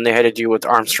 when they had to deal with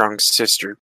Armstrong's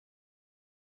sister.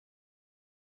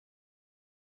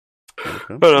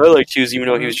 Okay. But I liked Hughes, even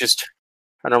though he was just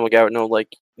a normal guy with no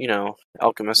like,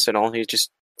 alchemist and all. He just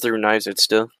threw knives at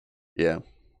stuff. Yeah.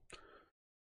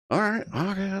 All right.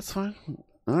 Okay, that's fine.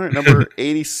 All right, number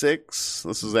 86.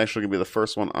 This is actually going to be the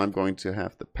first one I'm going to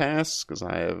have to pass because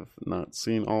I have not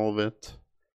seen all of it.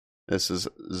 This is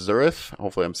Zurif.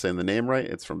 Hopefully I'm saying the name right.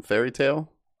 It's from Fairy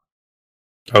Tail.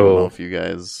 I don't know if you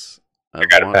guys... I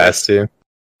got to pass too.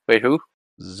 Wait, who?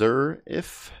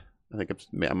 Zurif.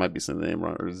 I might be saying the name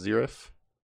wrong. Or Zurif.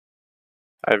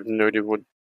 I have no idea what...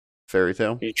 Fairy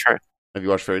Tail? Have you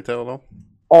watched Fairy Tail at all?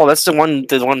 Oh, that's the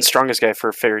one strongest guy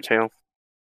for Fairy Tail.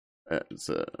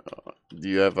 Do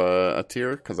you have a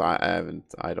tier? Because I haven't.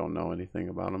 I don't know anything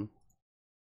about him.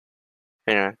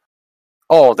 Yeah.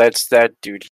 Oh, that's that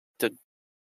dude.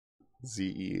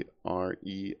 Zeref.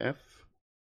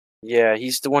 Yeah,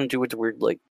 he's the one dude with the weird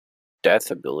like death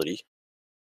ability.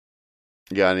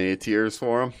 You got any tiers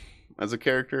for him as a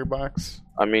character box?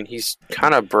 I mean, he's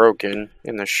kind of broken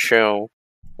in the show.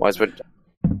 But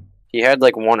he had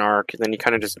like one arc, and then he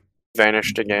kind of just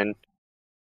vanished again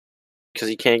because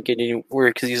he can't get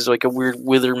anywhere because he's like a weird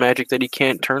wither magic that he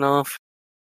can't turn off.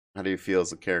 How do you feel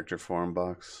as a character for him,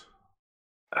 box?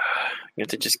 You have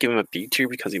to just give him a B tier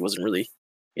because he wasn't really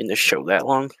in the show that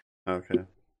long. Okay.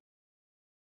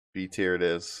 B tier it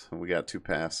is. We got 2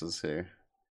 passes here.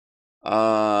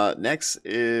 Next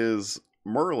is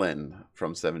Merlin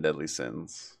from Seven Deadly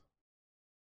Sins.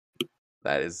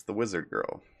 That is the wizard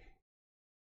girl.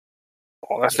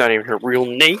 Oh, that's not even her real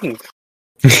name.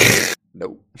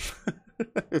 Nope.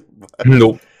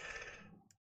 Nope.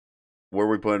 Where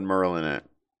we putting Merlin at?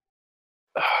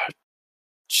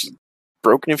 She's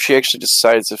broken if she actually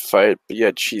decides to fight, but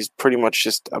yet she's pretty much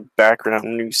just a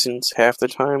background nuisance half the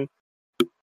time.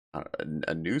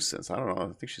 A nuisance. I don't know.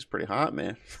 I think she's pretty hot,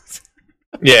 man.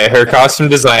 Yeah, her costume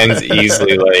design's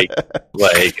easily like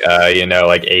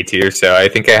A tier. So I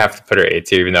think I have to put her A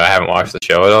tier, even though I haven't watched the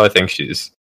show at all. I think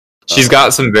she's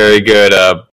got some very good,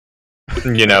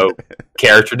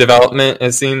 character development.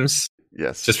 It seems.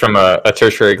 Yes. Just from a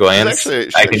tertiary glance,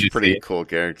 She's I can a just pretty see. cool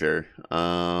character.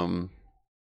 But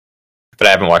I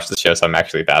haven't watched the show, so I'm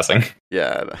actually passing.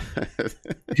 Yeah.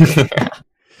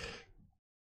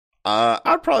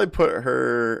 I'd probably put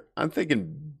her. I'm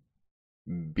thinking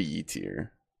B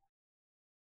tier.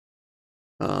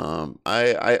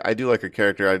 I do like her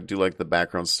character. I do like the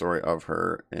background story of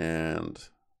her and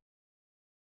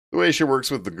the way she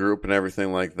works with the group and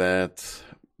everything like that.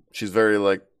 She's very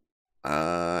like,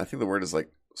 I think the word is like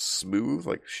smooth.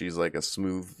 Like she's like a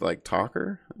smooth like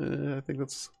talker. I think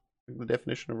that's the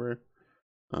definition of her.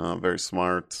 Very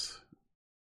smart.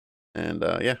 And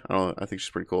yeah, I think she's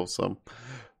pretty cool. So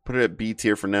put it at B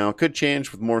tier for now. Could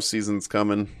change with more seasons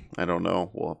coming. I don't know.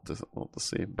 We'll have to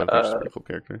see. But I think she's a pretty cool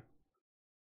character.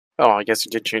 Oh, I guess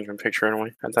it did change my picture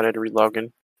anyway. I thought I had to relog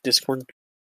in Discord.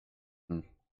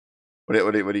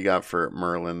 What do you got for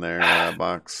Merlin there,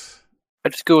 box? I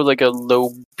just go with like a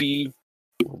low B.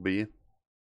 Will be.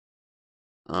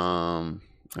 All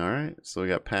right. So we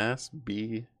got pass,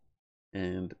 B,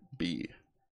 and B.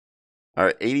 All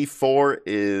right. 84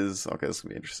 is okay. This is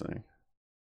gonna be interesting.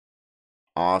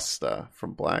 Asta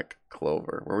from Black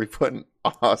Clover. Where are we putting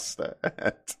Asta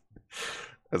at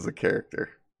as a character?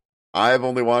 I've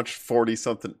only watched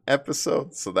 40-something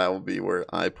episodes, so that will be where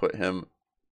I put him.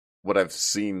 What I've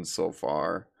seen so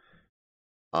far.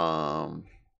 Do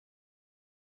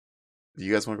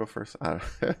you guys want to go first?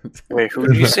 Wait, who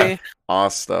did you say?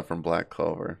 Asta from Black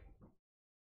Clover.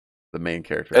 The main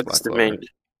character. That's of Black Clover.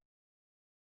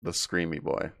 The screamy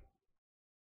boy.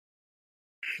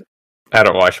 I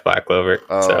don't watch Black Clover,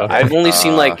 so I've only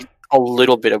seen like a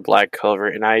little bit of Black Clover,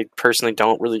 and I personally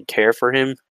don't really care for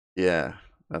him. Yeah,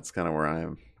 that's kind of where I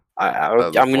am.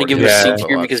 I'm going to give him a C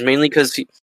tier because mainly because he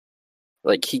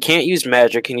can't use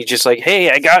magic, and he's just like, hey,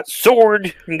 I got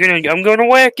sword. I'm gonna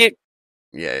whack it.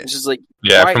 Yeah, it's just like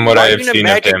from what I've seen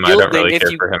of him, I don't really care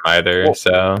for him either. Well,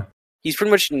 so he's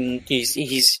pretty much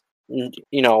he's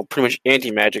pretty much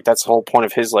anti-magic. That's the whole point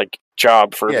of his like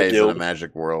job for the he's guild. in a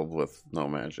magic world with no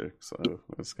magic, so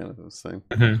it's kind of this thing.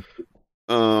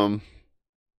 Mm-hmm.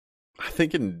 I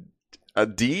think in a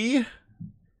D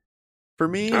for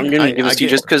me. I'm gonna give a C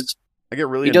just because I get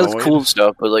really he does annoyed. cool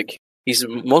stuff, but like he's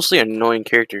mostly an annoying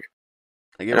character.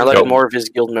 I like more of his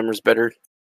guild members better.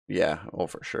 Yeah,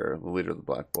 for sure. The leader of the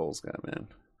Black Bulls guy, man.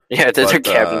 Yeah, their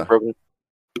cabin broken.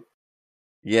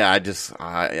 Yeah,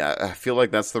 I feel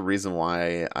like that's the reason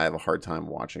why I have a hard time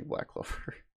watching Black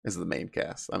Clover. Is the main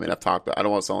cast. I mean, I don't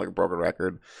want to sound like a broken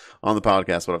record on the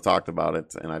podcast, but I've talked about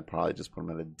it, and I'd probably just put him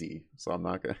at a D. So I'm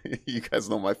not gonna. You guys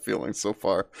know my feelings so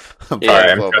far. I'm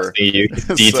trusting you.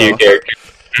 D2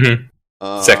 character.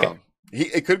 Second.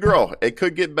 It could grow. It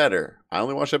could get better. I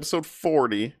only watched episode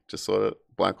 40, just so that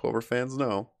Black Clover fans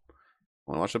know.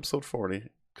 I only watched episode 40.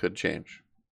 Could change.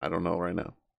 I don't know right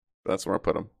now. That's where I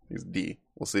put him. He's D.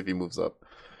 We'll see if he moves up.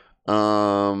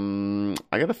 I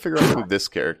gotta figure out who this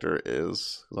character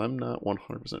is because I'm not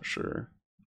 100% sure.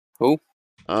 Who?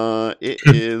 It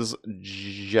is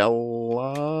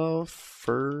Jella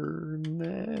Fernandez.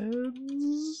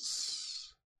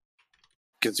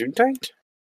 Gesundheit?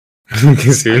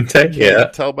 Gesundheit? Yeah.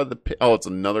 Tell by the it's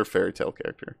another fairy tale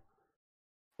character.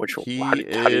 Which he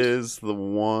is the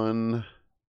one.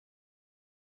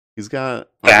 He's got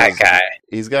that guy.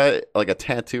 He's got like a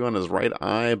tattoo on his right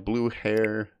eye, blue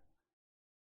hair.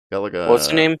 Got like a What's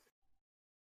the name?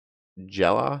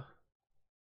 Jella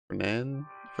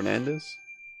Fernandez.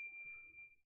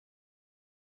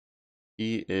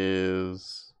 He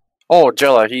is Oh,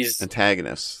 Jella. He's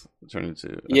antagonist. Turned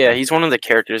into yeah. He's one of the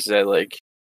characters that like.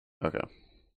 Okay.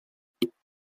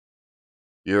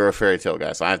 You're a Fairy Tail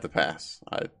guy, so I have to pass.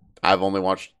 I've only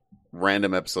watched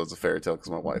random episodes of Fairy Tail because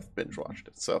my wife binge watched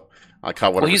it. So I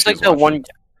caught whatever. Well, he's like the one.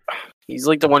 He's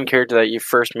like the one character that you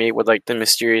first meet with like the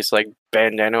mysterious like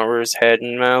bandana over his head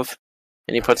and mouth,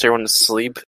 and he puts everyone to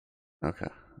sleep. Okay.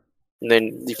 And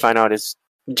then you find out it's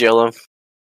Jilla.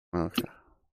 Okay.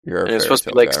 You're a And it's Fairy supposed to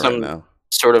Tail be like guy some right now.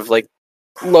 sort of like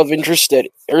love interest that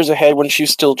Urza had when she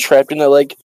was still trapped in that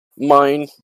like mine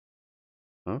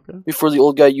Okay. before the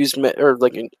old guy used or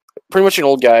like pretty much an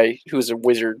old guy who was a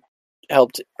wizard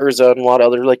helped Urza and a lot of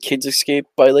other like kids escape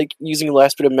by like using the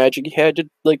last bit of magic he had to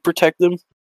like protect them.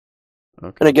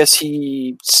 Okay. And I guess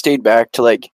he stayed back to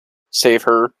like save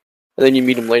her. And then you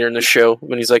meet him later in the show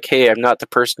when he's like, "Hey, I'm not the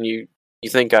person you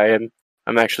think I am.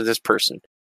 I'm actually this person."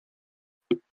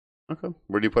 Okay.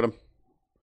 Where do you put him?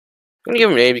 I'm gonna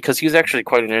give him an A because he was actually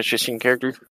quite an interesting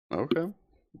character. Okay.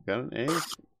 Got an A.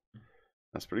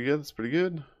 That's pretty good. That's pretty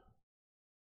good.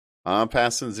 I'm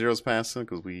passing. Zero's passing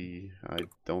because I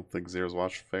don't think Zero's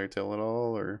watched Fairy Tail at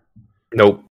all. Or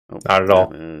Nope, not at all.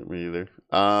 Me either.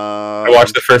 I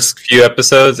watched the first few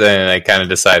episodes and I kind of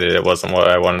decided it wasn't what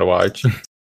I wanted to watch.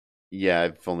 Yeah,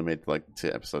 I've only made like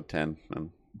to episode 10 and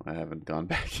I haven't gone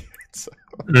back yet. So.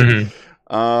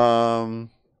 Mm-hmm.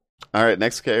 All right,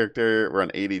 next character. We're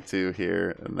on 82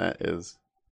 here, and that is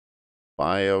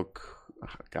God,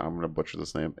 I'm gonna butcher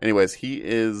this name. Anyways, he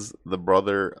is the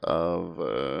brother of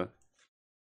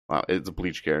wow, it's a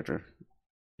Bleach character.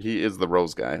 He is the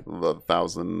Rose guy, the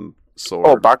 1,000 sword.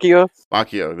 Oh, Bakio?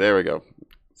 Bakio, there we go.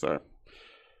 Sorry.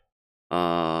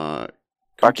 Bakio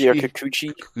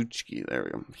Kikuchi? Kikuchi, there we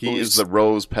go. He is the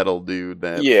rose petal dude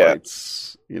that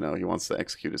fights, he wants to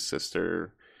execute his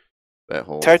sister. That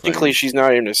whole Technically, thing. she's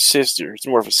not even a sister. It's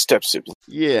more of a step sibling.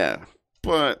 Yeah,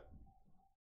 but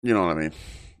you know what I mean.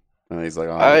 And he's like,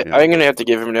 I'm going to have to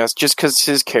give him an S just because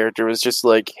his character was just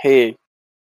like, "Hey, I'm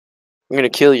going to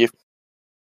kill you."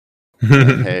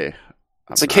 Hey.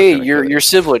 It's like, "Hey, you're your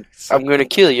sibling. I'm going to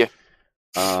kill you."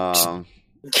 You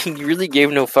really gave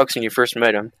no fucks when you first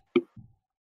met him.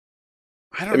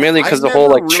 I don't know. Mainly because the I whole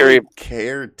never like really cherry.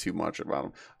 cared too much about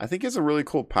him. I think he has a really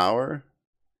cool power.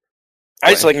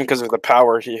 I just like him because of the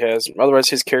power he has. Otherwise,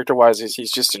 his character-wise,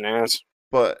 he's just an ass.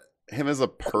 But him as a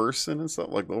person and stuff,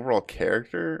 like the overall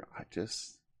character, I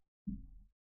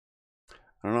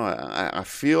don't know. I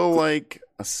feel like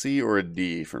a C or a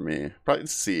D for me. Probably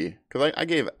C, because I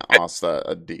gave Asta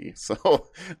a D,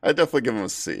 so I definitely give him a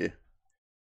C.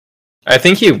 I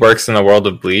think he works in the world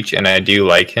of Bleach, and I do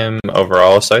like him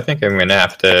overall, so I think I'm going to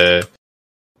have to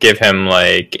give him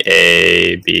like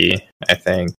a B, I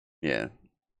think. Yeah.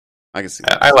 I can see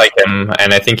that. I like him,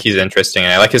 and I think he's interesting,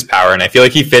 and I like his power, and I feel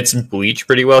like he fits Bleach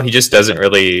pretty well. He just doesn't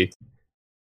really...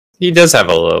 He does have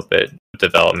a little bit of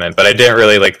development, but I didn't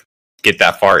really like get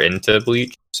that far into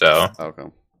Bleach, so... Okay.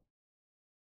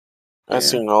 I've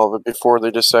seen all of it before they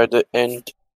decide to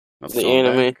end the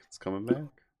anime. It's coming back.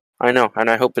 I know, and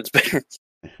I hope it's better.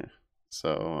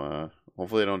 So,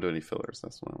 hopefully they don't do any fillers.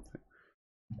 That's one thing.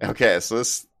 Okay, so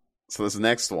this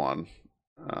next one,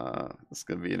 this is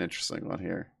going to be an interesting one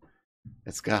here.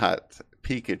 It's got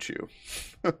Pikachu.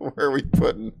 Where are we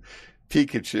putting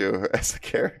Pikachu as a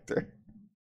character?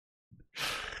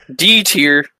 D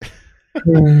tier.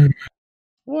 Pikachu,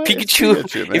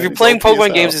 if you're He's playing OP as Pokemon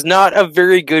hell. games, is not a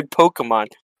very good Pokemon.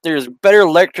 There's better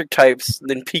electric types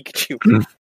than Pikachu.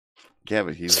 Yeah, but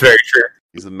It's he's very true.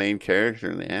 the main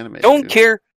character in the anime. Don't dude.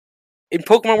 care. In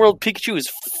Pokemon World, Pikachu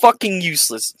is fucking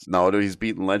useless. No, dude, he's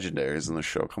beating legendaries in the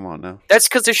show. Come on now. That's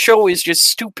because the show is just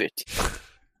stupid.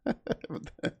 Where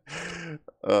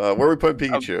are we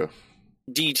putting Pikachu?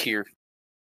 D tier.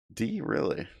 D,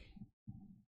 really?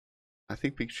 I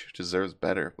think Pikachu deserves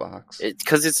better, Box. It's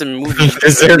because it's a movie. He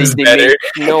deserves better.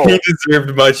 No. He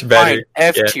deserved much better. Fine,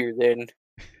 F Yeah. tier then.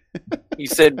 You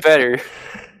said better.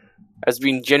 As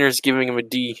being generous, giving him a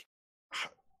D.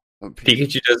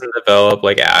 Pikachu doesn't develop,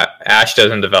 like Ash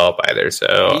doesn't develop either,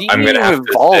 so He I'm didn't gonna have even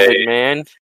to evolve say... it, man.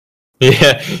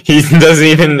 Yeah, he doesn't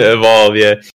even evolve,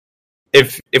 yeah.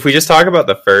 If we just talk about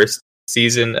the first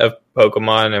season of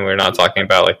Pokemon and we're not talking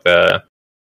about like the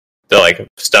like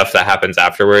stuff that happens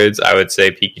afterwards, I would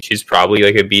say Pikachu's probably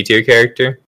like a B tier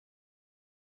character.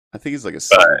 I think he's like a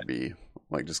C or B,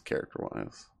 like just character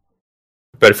wise.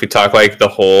 But if we talk like the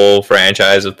whole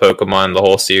franchise of Pokemon, the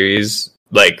whole series,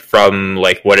 like from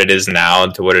like what it is now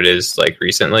to what it is like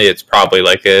recently, it's probably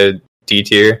like a D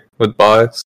tier with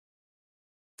Box.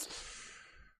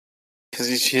 Because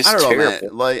he's just I don't know, terrible.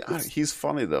 man. Like he's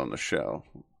funny though in the show.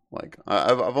 Like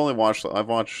I've only watched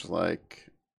like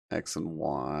X and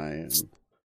Y. And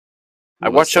I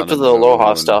watched up to the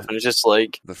Aloha stuff, and it's just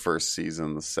like the first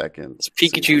season, the second.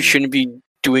 Pikachu season. shouldn't be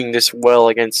doing this well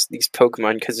against these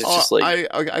Pokemon because it's just like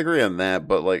I agree on that,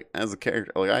 but like as a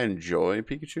character, like I enjoy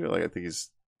Pikachu. Like I think he's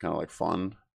kind of like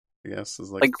fun. I guess is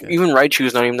like even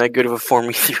Raichu's not even that good of a form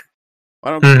either.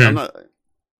 I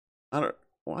don't.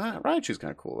 Well, Raichu's kind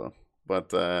of cool though, but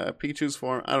Pikachu's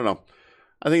form, I don't know.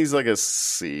 I think he's like a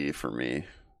C for me.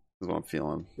 Is what I'm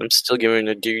feeling. I'm still giving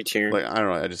it a D tier. Like I don't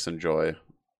know. I just enjoy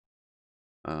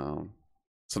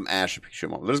some Ash and Pikachu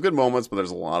moments. There's good moments, but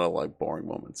there's a lot of like boring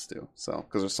moments too. So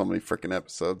because there's so many freaking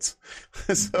episodes.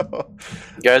 So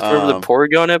you guys remember the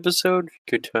Porygon episode?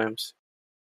 Good times.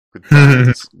 Good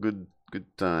times. good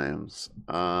times.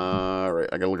 All right,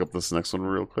 I gotta look up this next one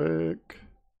real quick.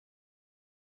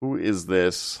 Who is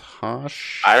this? I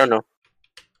don't know.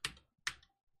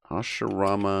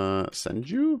 Hashirama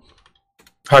Senju?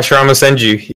 Hashirama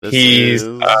Senju. He's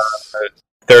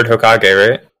third Hokage,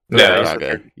 right? Yeah,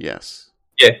 Hokage. Yes.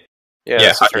 Yeah,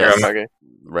 Hashirama.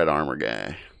 Red armor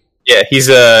guy. Yeah, he's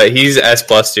S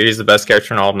plus dude. He's the best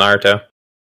character in all of Naruto.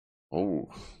 Oh.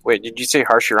 Wait, did you say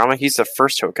Hashirama? He's the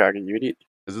first Hokage, you idiot.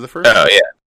 Is it the first? Oh yeah.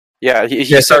 Yeah,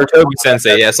 Sarutobi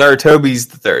Sensei. Yeah, Sarutobi's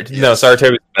the third. Yes. No,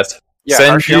 Sarutobi's the best. Yeah,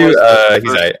 Senju,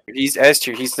 he's right. He's S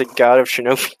tier. He's the god of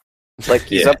Shinobi. Like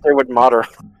he's up there with Madara.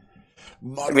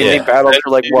 I mean, they battled for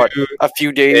like what, a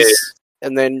few days,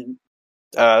 and then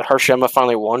Harshema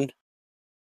finally won.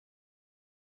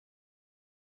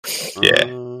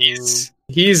 Yeah,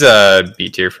 he's a B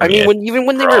tier for me. I mean, even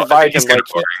when they revived him, like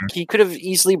he could have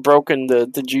easily broken the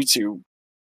jutsu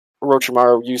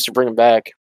Orochimaru used to bring him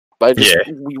back by just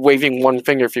waving one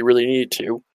finger if he really needed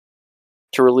to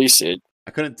release it.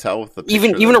 I couldn't tell with the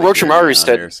even Orochimaru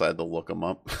said. So I had to look him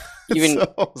up. Even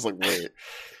so I was like, wait.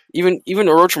 Even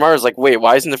Orochimaru is like, wait,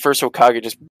 why isn't the first Hokage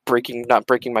just not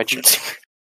breaking my jutsu?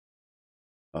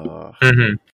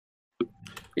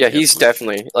 Yeah, he's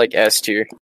definitely like S tier.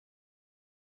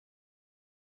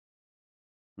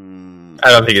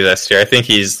 I don't think he's S tier. I think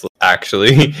he's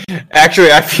actually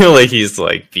I feel like he's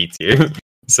like B tier.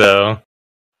 So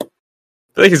I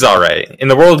feel like he's alright. In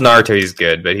the world of Naruto he's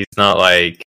good, but he's not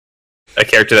like a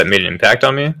character that made an impact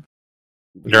on me. I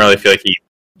don't really feel like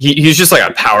he's just like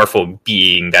a powerful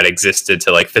being that existed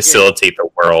to like facilitate the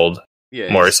world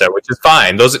more so, which is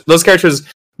fine. Those characters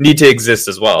need to exist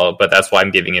as well, but that's why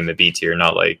I'm giving him a B tier,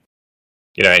 not like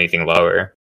anything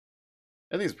lower.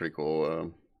 I think it's pretty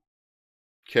cool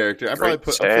character. I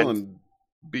probably I'm feeling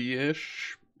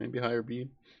B-ish, maybe higher B.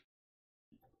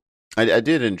 I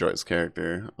did enjoy his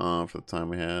character for the time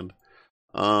we had.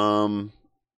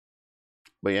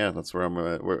 But yeah, that's where I'm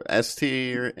at. We're S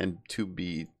tier and 2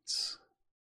 beats.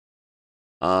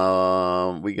 We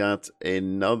got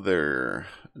another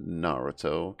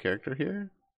Naruto character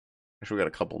here. Actually, we got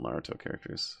a couple Naruto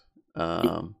characters.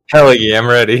 Hell yeah, I'm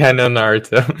ready. I know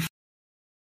Naruto.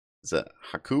 Is that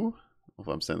Haku? If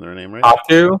I'm saying their name right.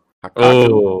 Haku?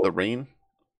 Haku, the rain.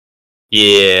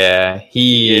 Yeah,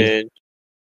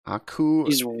 Haku.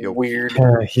 He's weird.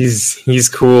 He's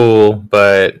cool,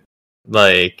 but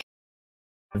like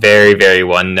very, very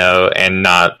one note and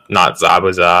not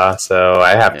Zabuza. So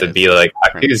I have to be like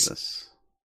Haku's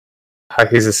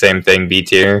the same thing, B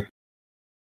tier.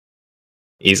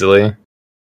 Easily.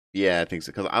 Yeah, I think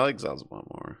so, because I like Zabuza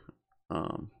more.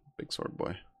 Big sword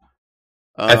boy.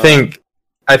 I think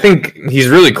he's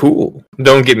really cool.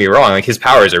 Don't get me wrong, like his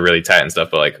powers are really tight and stuff,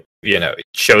 but like,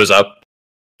 shows up,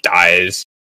 dies.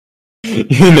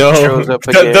 Shows up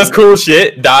again. Does cool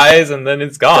shit, dies, and then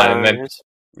it's gone, and then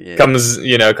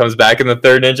comes back in the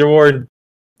third Ninja War,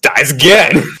 dies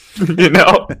again.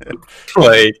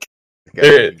 Like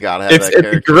it's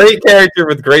a great character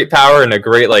with great power and a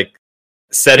great like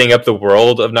setting up the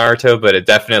world of Naruto, but it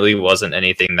definitely wasn't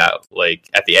anything that like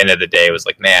at the end of the day was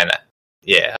like, man,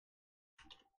 yeah.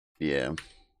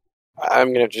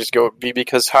 I'm gonna just go with B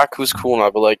because Haku's cool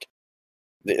now, but like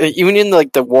even in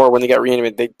like the war when they got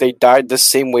reanimated, they died the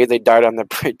same way they died on the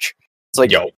bridge. It's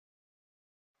like,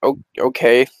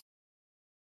 okay.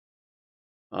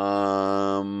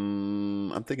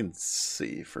 I'm thinking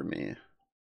C for me.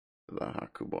 The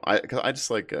Hakubo. I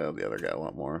just like the other guy a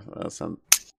lot more.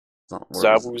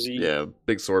 Zabuza. Yeah,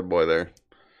 big sword boy there.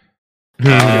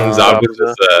 Zabuza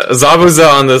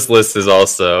on this list is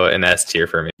also an S tier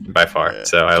for me by far. Yeah.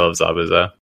 So I love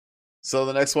Zabuza. So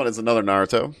the next one is another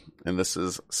Naruto, and this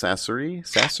is Sasori.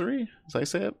 Sasori? Is that how you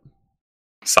say it?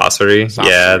 Sasori. Sasori,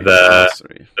 Yeah,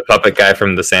 Sasori. the puppet guy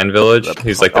from the Sand Village, The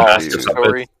who's like the puppet master dude. puppet.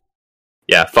 Story.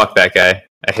 Yeah, fuck that guy.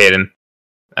 I hate him.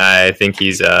 I think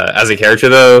he's as a character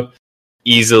though,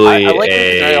 easily I like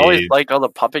a. him. I always liked all the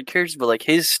puppet characters, but like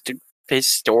his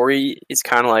story is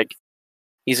kind of like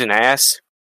he's an ass.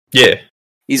 Yeah.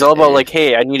 He's all about like,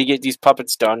 hey, I need to get these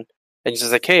puppets done, and he's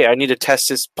just like, hey, I need to test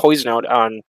this poison out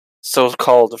on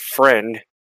so-called friend.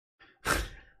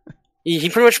 He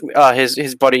pretty much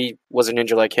his buddy was a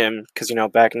ninja like him because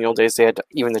back in the old days they had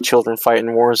even the children fight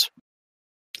in wars.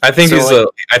 I think So, he's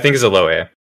a low A. I'm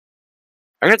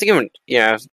gonna have to give him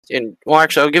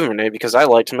actually I'll give him an A because I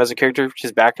liked him as a character.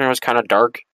 His background was kind of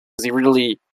dark because he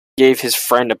really gave his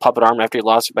friend a puppet arm after he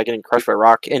lost it by getting crushed by a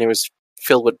rock, and it was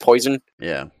filled with poison.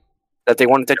 Yeah. That they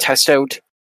wanted to test out.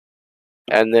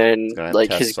 And then,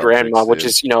 like, his grandma, which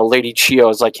is, Lady Chio,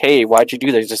 is like, hey, why'd you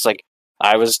do that? He's just like,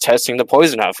 I was testing the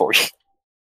poison out for you.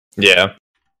 Yeah.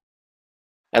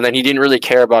 And then he didn't really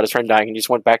care about his friend dying. He just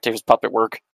went back to his puppet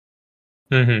work.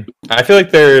 Mm-hmm. I feel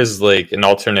like there's, like, an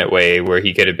alternate way where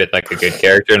he could have been, like, a good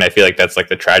character, and I feel like that's, like,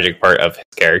 the tragic part of his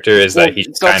character is that he's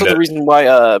it's also the reason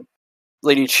why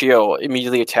Lady Chio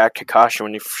immediately attacked Kakashi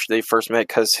when they first met,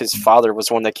 because his father was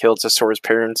the one that killed Sasori's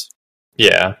parents.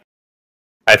 Yeah.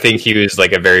 I think he was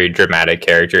like a very dramatic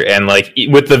character, and like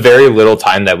with the very little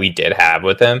time that we did have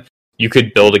with him, you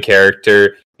could build a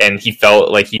character, and he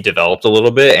felt like he developed a little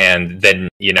bit, and then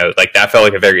like that felt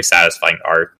like a very satisfying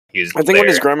arc. I think when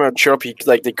his grandma showed up,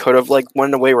 they could have like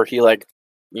went away where he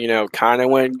kind of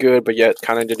went good, but yet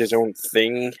kind of did his own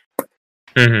thing.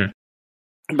 Mm-hmm.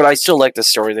 But I still like the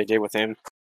story they did with him.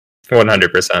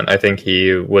 100%. I think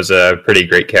he was a pretty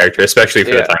great character, especially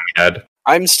for the time we had.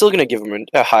 I'm still gonna give him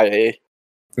a high A.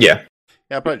 Yeah.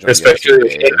 Yeah, probably.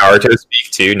 Especially in Naruto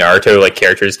speak too. Naruto like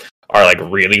characters are like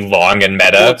really long and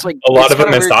meta. Well, like, a lot of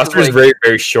them, and Sasori is very,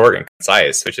 very short and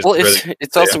concise, which is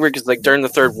it's also weird because like during the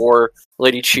Third War,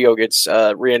 Lady Chio gets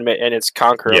reanimated and it's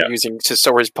Kankuro using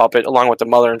Sasori's puppet along with the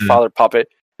mother and father puppet,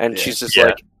 and she's just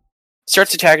like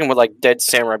starts attacking with like dead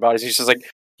samurai bodies. He's just like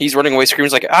he's running away,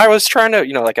 screams like I was trying to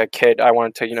like a kid, I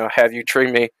wanted to have you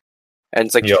train me, and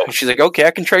it's like she's like okay,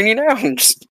 I can train you now, and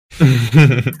just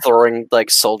throwing like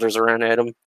soldiers around at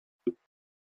him.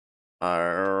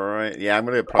 Alright, yeah, I'm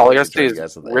gonna all I probably gotta say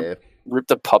is rip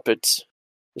the puppets.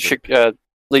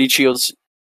 Lady Chio's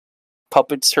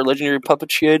puppets, her legendary puppet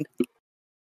she had.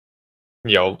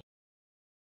 Yo.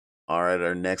 Alright,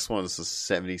 our next one is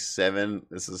 77.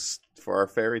 This is for our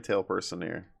fairy tale person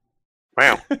here.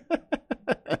 Wow.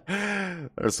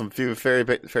 There's some few fairy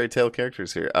tale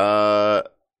characters here.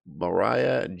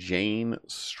 Mariah Jane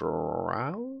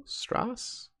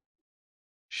Strauss?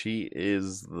 She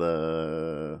is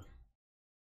the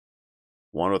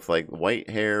one with like white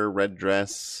hair, red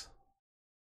dress.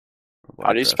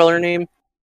 How do you spell her name?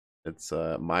 It's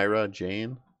Myra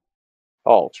Jane.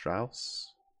 Oh,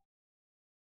 Strauss.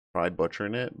 Probably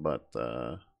butchering it, but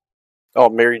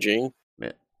Mary Jane.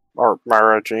 Yeah. Or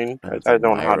Myra Jane. I don't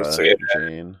know how to say it.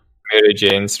 Mary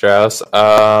Jane Strauss.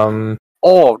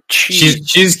 Oh, geez.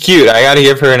 She's cute. I gotta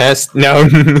give her an S. No.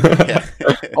 Yeah.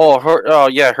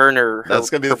 Her and her. That's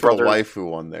gonna be the brother. waifu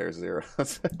one there, Zero.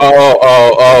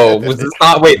 Oh. Was this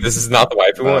not? Wait, this is not the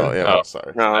waifu one. Oh, yeah.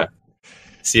 Sorry. No.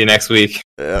 See you next week.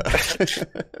 Yeah.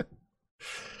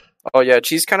 Oh yeah,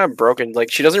 she's kind of broken.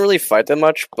 Like she doesn't really fight that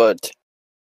much, but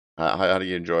how do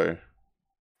you enjoy her?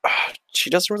 She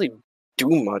doesn't really do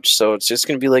much, so it's just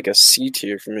gonna be like a C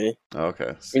tier for me. Okay.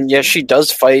 I mean, yeah, she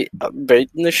does fight a bit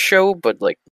in the show, but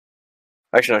like,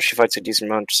 actually no, she fights a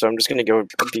decent amount. So I'm just gonna go a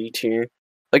B tier.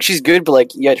 Like she's good, but like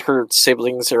yet her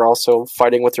siblings are also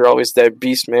fighting with her. Always that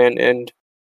Beast Man and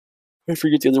I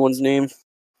forget the other one's name.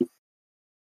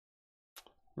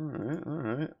 All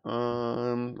right.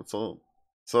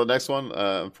 So the next one,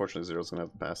 unfortunately, Zero's gonna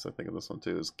have to pass. I think in this one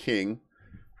too is King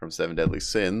from Seven Deadly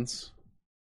Sins.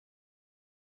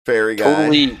 Fairy guy.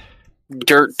 Totally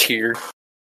dirt tier.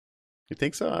 You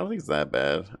think so? I don't think it's that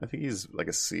bad. I think he's like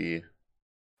a C.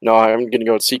 No, I'm gonna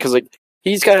go with C because like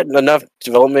he's got enough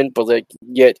development, but like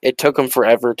yet it took him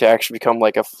forever to actually become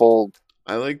like a full.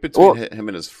 I like between him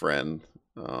and his friend,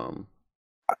 the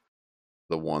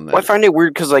one that. Well, I find it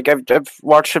weird because like I've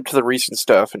watched up to the recent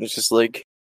stuff, and it's just like.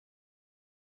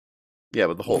 Yeah,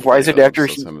 but the whole. Why is it after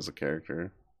him as a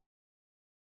character?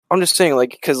 I'm just saying,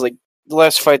 like, because like the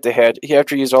last fight they had,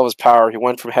 after he used all his power, he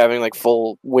went from having like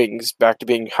full wings back to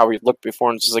being how he looked before,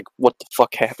 and it's just like, what the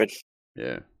fuck happened?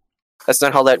 Yeah, that's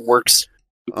not how that works.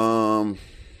 Why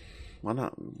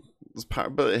not?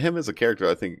 But him as a character,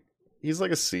 I think he's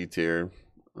like a C tier.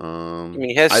 I mean,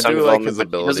 he has. I some do like his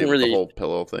ability. ability. Really... The whole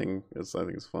pillow thing I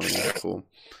think it's funny. It's cool.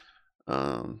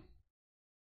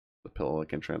 the pillow that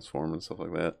can transform and stuff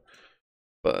like that.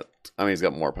 But I mean, he's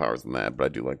got more powers than that. But I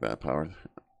do like that power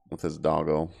with his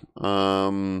doggo.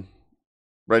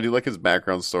 But I do like his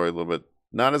background story a little bit.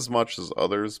 Not as much as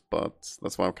others, but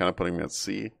that's why I'm kind of putting him at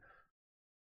C.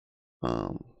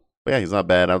 But yeah, he's not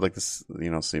bad. I'd like to,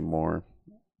 see more.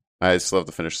 I still have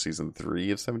to finish season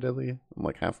 3 of Seven Deadly. I'm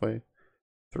like halfway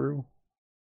through.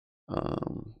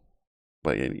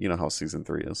 But yeah, you know how season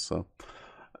 3 is, so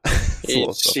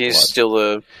It's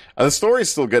still the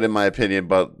story's still good in my opinion,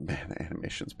 but man, the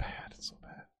animation's bad. It's so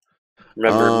bad.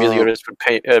 Remember Meliodas with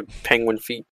penguin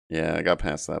feet? Yeah, I got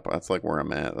past that, but that's like where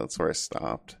I'm at. That's where I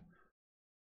stopped.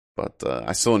 But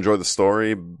I still enjoy the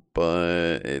story,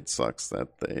 but it sucks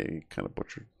that they kind of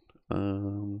butchered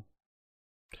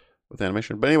with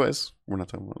animation. But anyways, we're not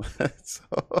talking about that. So,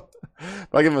 but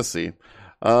I give him a C.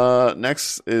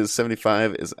 Next is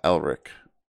 75 is Elric.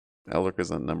 Elric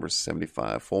is on number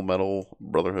 75. Full Metal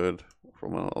Brotherhood, Full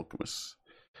Metal Alchemist.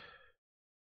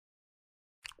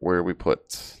 Where we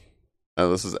put...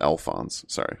 Oh, this is Alphonse.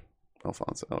 Sorry.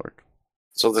 Alphonse Elric.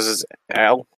 So this is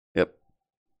Al? Yep.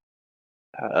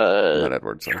 Not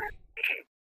Edward, sorry.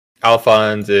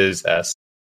 Alphonse is S.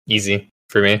 Easy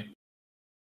for me.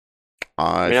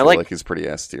 I feel like he's pretty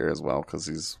S tier as well because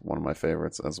he's one of my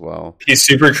favorites as well. He's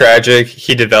super tragic.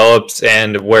 He develops,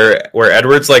 and where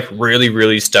Edward's like really,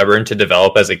 really stubborn to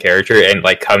develop as a character and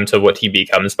like come to what he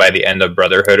becomes by the end of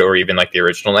Brotherhood or even like the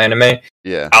original anime.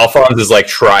 Yeah, Alphonse is like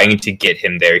trying to get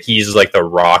him there. He's like the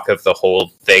rock of the whole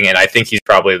thing, and I think he's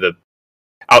probably the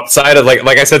outside of like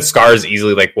I said, Scar is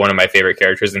easily like one of my favorite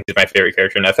characters, and he's my favorite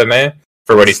character in FMA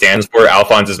for what he stands for.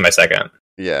 Alphonse is my second.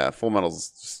 Yeah, Full Metal's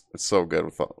just, it's so good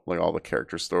with all the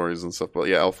character stories and stuff. But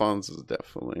yeah, Alphonse is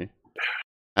definitely.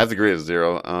 I have to agree with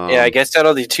 0. Yeah, I guess out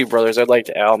of the two brothers, I liked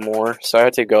Al more, so I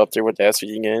had to go up there with the S for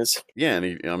you guys. Yeah,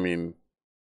 and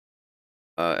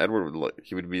Edward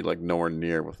would be like nowhere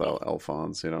near without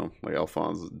Alphonse. Like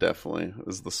Alphonse definitely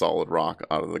is the solid rock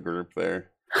out of the group there.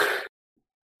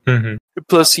 Mm-hmm.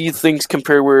 Plus, he thinks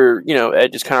compare where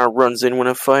Ed just kind of runs in when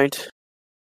a fight.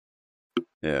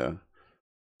 Yeah.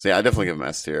 So yeah, I definitely give him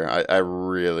S tier. I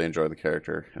really enjoy the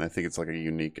character, and I think it's like a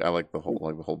unique. I like the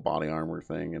whole body armor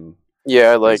thing, and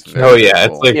yeah, I like. Oh yeah,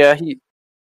 cool. It's like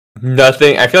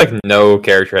nothing. I feel like no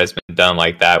character has been done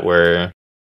like that. Where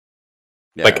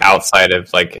like outside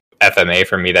of like FMA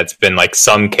for me, that's been like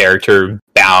some character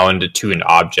bound to an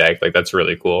object. Like that's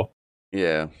really cool.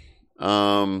 Yeah.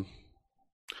 But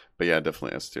yeah,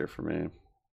 definitely S tier for me.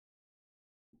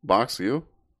 Box, you?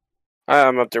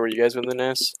 I'm up there with you guys with an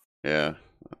S. Yeah.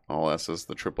 All S's,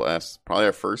 the triple S. Probably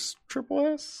our first triple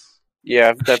S?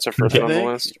 Yeah, that's our first one on the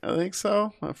list. I think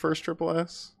so. My first triple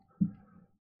S.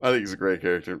 I think he's a great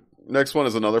character. Next one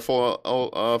is another Full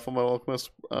Metal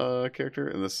Alchemist character,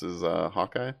 and this is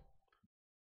Hawkeye.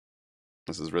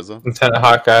 This is Rizzo. Lieutenant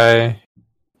Hawkeye.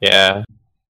 Yeah.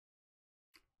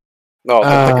 Oh,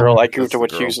 the girl. I grouped to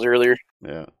what you used earlier.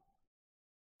 Yeah.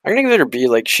 I'm gonna give it a B.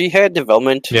 Like, she had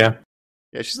development. Yeah.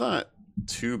 Yeah, she's not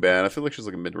too bad. I feel like she's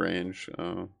like a mid-range.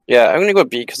 Yeah, I'm gonna go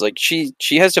B because like she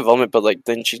has development, but like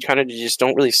then she kind of just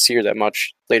don't really see her that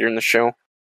much later in the show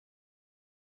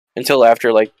until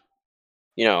after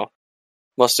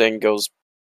Mustang goes.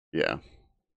 Yeah,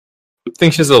 I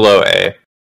think she's a low A.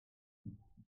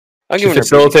 She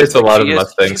facilitates a lot of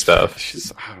Mustang stuff.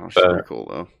 She's pretty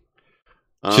cool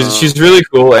though. She's really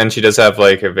cool, and she does have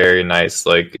like a very nice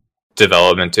like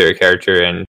development to her character,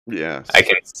 and yeah, I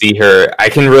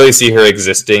can really see her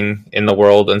existing in the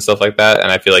world and stuff like that,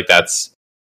 and I feel like that's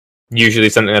usually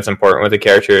something that's important with a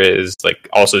character is like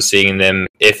also seeing them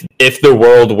if the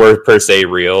world were per se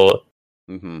real,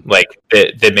 like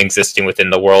them existing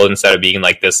within the world instead of being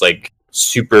like this like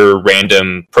super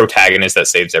random protagonist that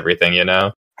saves everything,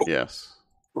 Yes.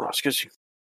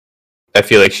 I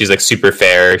feel like she's like super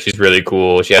fair. She's really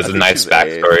cool. She has a nice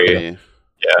backstory.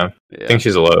 Yeah. I think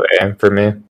she's a low A for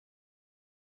me.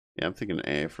 Yeah, I'm thinking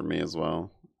A for me as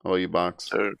well. Oh, you Box?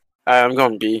 So, I'm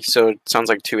going B, so it sounds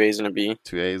like 2 A's and a B.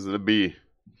 2 A's and a B.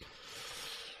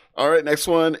 All right, next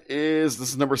one this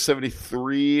is number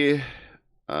 73,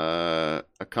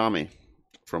 Akami,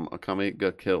 from Akame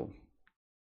ga Kill.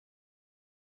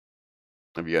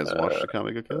 Have you guys watched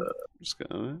Akame ga Kill? Just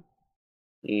probably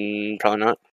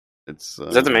not. Is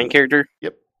that the main character?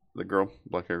 Yep, the girl,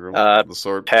 black hair girl, the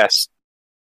sword. Pass.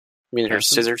 You mean her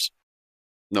scissors?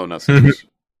 No, not scissors.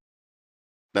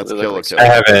 That's Kill la Kill. I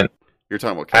haven't. You're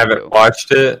talking about Kill I la Kill. haven't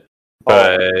watched it,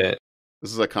 but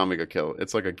this is a Akame ga Kill.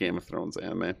 It's like a Game of Thrones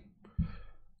anime.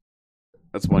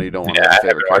 That's one you don't want to have a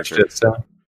favorite character. Watched it, so.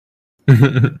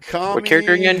 What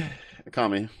character again?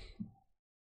 Akame.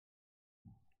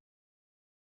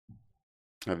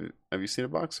 Have you seen a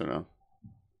Box or no?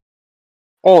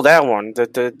 Oh, that one,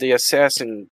 the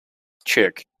assassin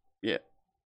chick. Yeah.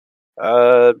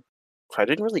 I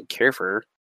didn't really care for her.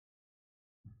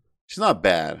 She's not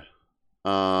bad.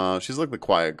 She's like the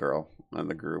quiet girl in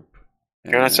the group.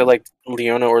 You're not so like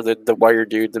Leona or the wire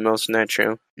dude the most in that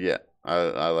show. Yeah,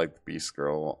 I like the Beast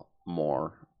Girl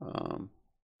more.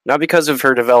 Not because of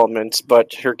her development,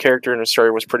 but her character in the story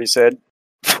was pretty sad.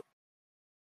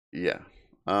 Yeah.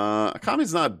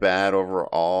 Akami's not bad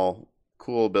overall.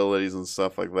 Cool abilities and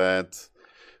stuff like that.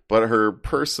 But her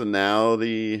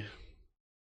personality,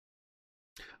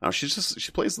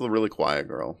 she plays the really quiet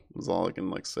girl. Is all I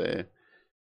can say.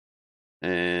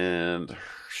 And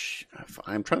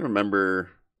I'm trying to remember.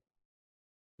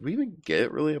 Did we even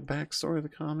get really a backstory of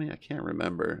Akami? I can't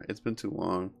remember. It's been too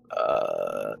long.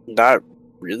 Not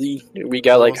really. We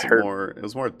got her. It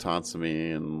was more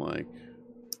Tatsumi and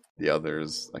the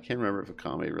others. I can't remember if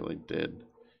Akami really did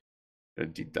a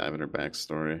deep dive in her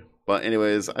backstory. But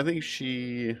anyways, I think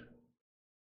she's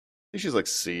like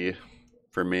C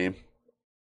for me.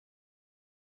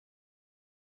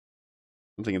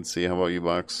 I'm thinking C. How about you,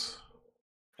 Box?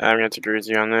 I'm gonna have to agree with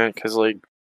you on that because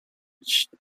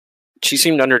she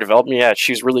seemed underdeveloped. Yeah,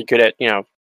 she's really good at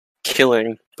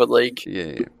killing, but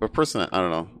yeah. But person, I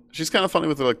don't know. She's kind of funny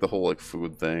with the whole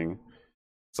food thing.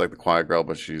 It's like the quiet girl,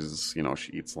 but she's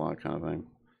she eats a lot kind of thing.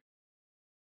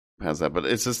 Has that, but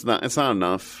it's just not. It's not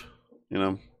enough,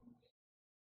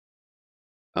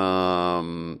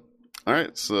 All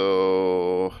right,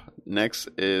 so next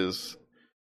is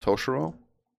Toshiro,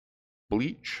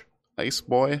 Bleach, Ice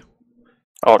Boy.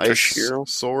 Oh, Ice Toshiro.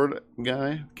 Sword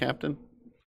guy, captain.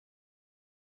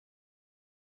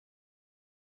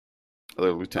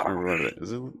 Other lieutenant.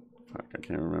 Is it? Fuck, I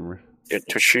can't remember. Yeah,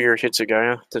 Toshiro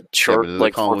Hitsugaya, the short, do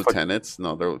they call them lieutenants?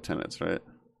 No, they're lieutenants, right?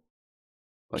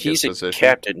 He's a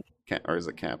captain. Or is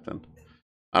it captain?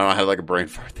 I don't know. I had a brain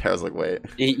fart there. I was like, wait.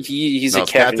 He's a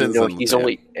captain. He's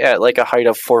only at a height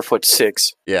of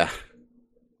 4'6". Yeah.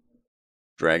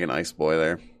 Dragon Ice Boy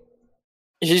there.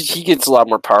 He gets a lot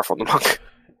more powerful than the monk.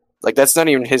 That's not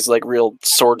even his real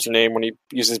sword's name when he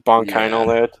uses Bankai and all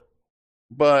that.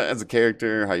 But as a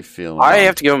character, how you feel? I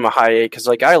have to give him a high A because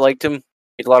I liked him.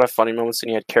 He had a lot of funny moments and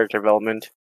he had character development,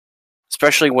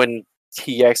 especially when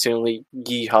he accidentally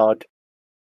yeehawed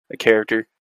a character.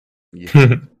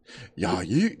 Yeah, yeah.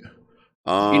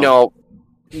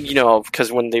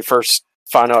 Because when they first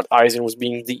found out Aizen was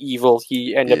being the evil,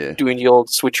 he ended up doing the old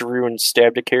switcheroo and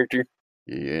stabbed a character.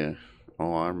 Yeah.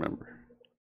 Oh, I remember.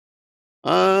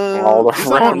 He's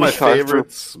not one of my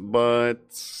favorites, but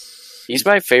he's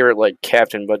my favorite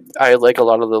captain. But I like a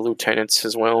lot of the lieutenants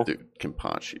as well. Dude,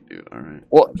 Kenpachi, dude. All right.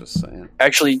 Well, I'm just saying.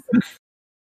 Actually,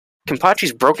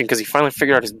 Kenpachi's broken because he finally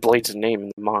figured out his blade's name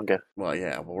in the manga. Well,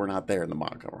 yeah, but we're not there in the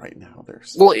manga right now.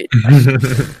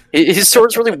 His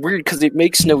sword's really weird because it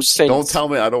makes no sense. Don't tell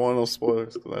me. I don't want no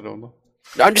spoilers because I don't know.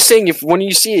 I'm just saying, when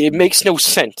you see it, it makes no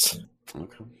sense.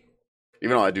 Okay.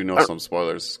 Even though I do know some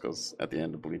spoilers because at the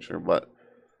end of Bleacher, but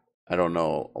I don't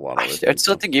know a lot of it. I'd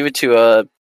still have to give it to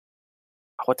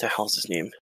what the hell's his name?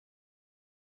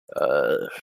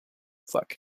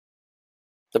 Fuck.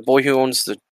 The boy who owns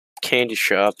the candy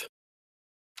shop.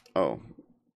 Oh,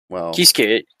 well.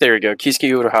 Kisuke. There we go. Kisuke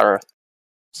Urahara.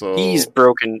 So he's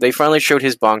broken. They finally showed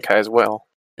his Bankai as well.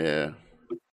 Yeah.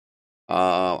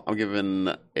 I'm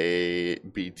giving a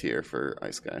B tier for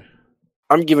Ice Guy.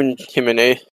 I'm giving him an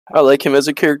A. I like him as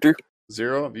a character.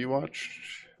 Zero, have you watched?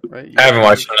 Right? I haven't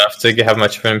watched enough to have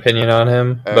much of an opinion on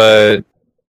him, but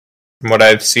from what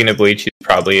I've seen of Bleach, he's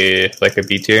probably like a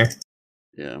B tier.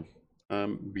 Yeah,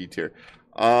 B tier.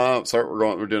 Sorry,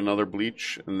 we're doing another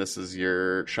Bleach, and this is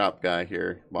your shop guy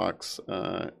here, Box.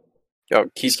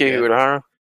 Kisuke Urahara?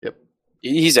 Yep.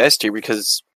 He's S tier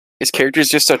because his character is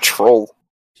just a troll.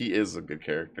 He is a good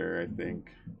character, I think.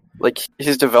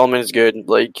 His development is good.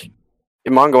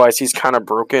 In manga-wise, he's kind of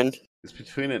broken. It's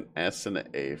between an S and an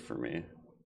A for me.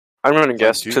 I'm going to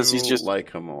guess because he's just... I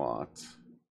like him a lot.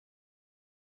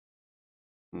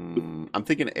 I'm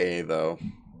thinking A, though.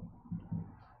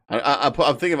 I'm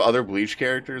thinking of other Bleach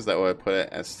characters that would put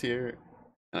at S tier.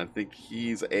 And I think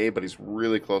he's A, but he's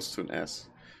really close to an S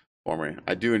for me.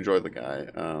 I do enjoy the guy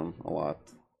a lot.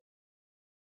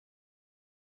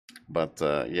 But,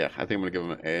 yeah, I think I'm going to give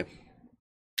him an A.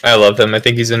 I love him. I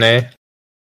think he's an A.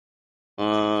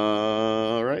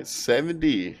 Alright,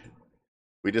 70.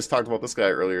 We just talked about this guy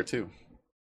earlier, too.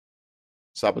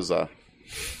 Sabuza.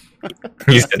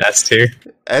 He's an S tier.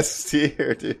 S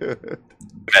tier, dude.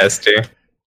 S tier.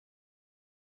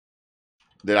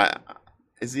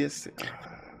 Is he S tier?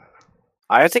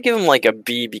 I have to give him a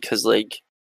B because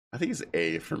I think he's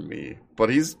A for me, but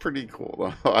he's pretty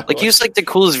cool though. Like he was like the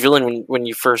coolest villain when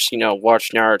you first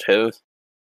watched Naruto.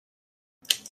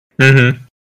 Mm-hmm.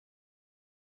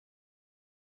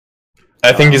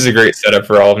 I think he's a great setup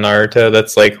for all of Naruto.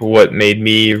 That's like what made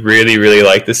me really, really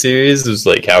like the series. Was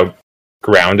like how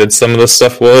grounded some of the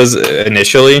stuff was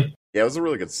initially. Yeah, it was a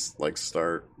really good like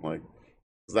start. Like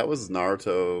 'cause that was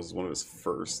Naruto's one of his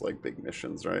first like big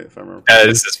missions, right? If I remember.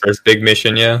 This is his first big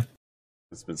mission, yeah.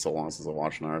 It's been so long since I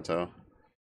watched Naruto.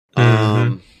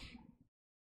 Mm-hmm.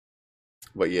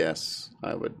 But yes,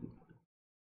 I would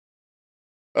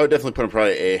definitely put him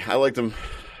probably A. I liked him.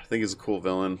 I think he's a cool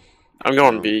villain. I'm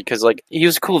going B because like he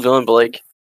was a cool villain, but like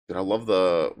dude, I love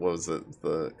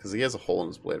because he has a hole in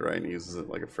his blade, right? And he uses it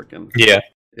like a freaking yeah.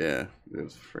 It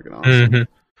was freaking awesome. Mm-hmm.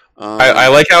 I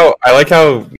like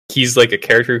how he's like a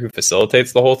character who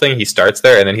facilitates the whole thing. He starts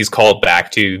there and then he's called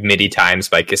back to many times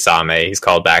by Kisame. He's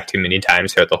called back to many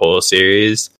times throughout the whole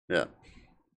series. Yeah.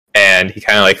 And he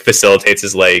kind of like facilitates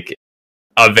his like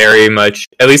a very much,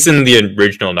 at least in the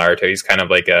original Naruto, he's kind of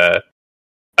like a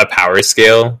power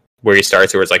scale where he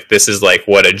starts where it's like this is like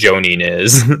what a Jonin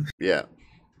is. Yeah.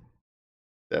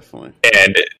 Definitely.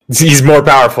 And he's more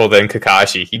powerful than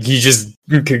Kakashi.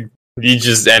 He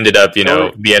just ended up, the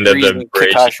end of the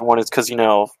bridge. Kakashi won is because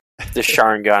the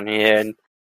Sharingan he had.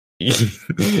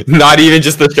 Not even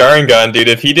just the Sharingan, dude.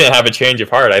 If he didn't have a change of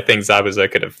heart, I think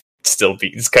Zabuza could have still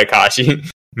beaten Kakashi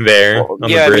there on the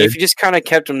bridge. I mean, if you just kind of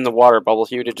kept him in the water bubble,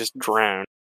 he would have just drowned.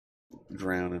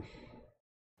 Drowning.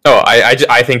 Oh,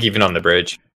 I think even on the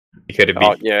bridge, he could have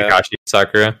beat Kakashi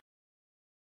Sakura.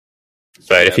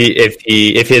 But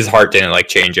if his heart didn't like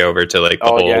change over to like the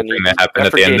whole thing that happened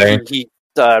at the end there, he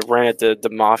ran at the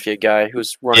mafia guy who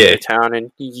was running the town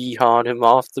and yeehawed him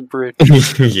off the bridge.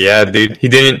 Yeah, dude, he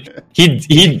didn't.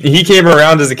 He came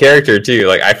around as a character too.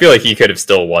 Like I feel like he could have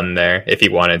still won there if he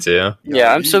wanted to.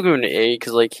 Yeah, I'm still going to A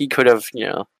because like he could have,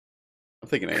 I'm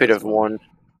thinking A could have won.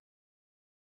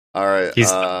 All right,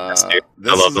 he's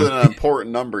this is an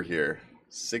important number here.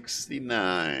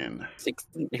 69.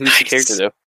 Who's the character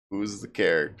though? Who's the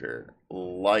character?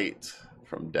 Light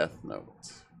from Death Note.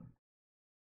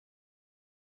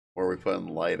 Where are we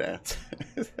putting Light at?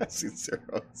 I've seen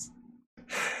zeros.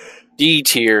 D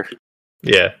tier.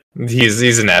 Yeah,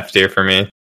 he's an F tier for me.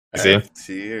 F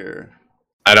tier.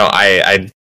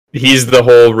 He's the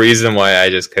whole reason why I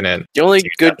just couldn't. The only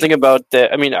good thing about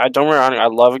that, I mean, I don't get me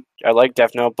wrong, I like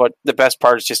Death Note, but the best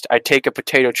part is just I take a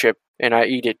potato chip and I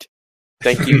eat it.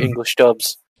 Thank you, English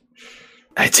dubs.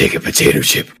 I take a potato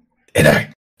chip and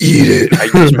I eat it. I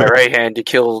use my right hand to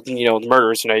kill,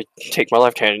 murderers, and I take my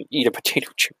left hand and eat a potato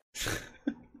chip.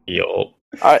 Yo,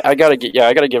 I gotta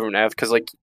give him an F because like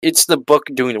it's the book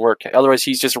doing the work. Otherwise,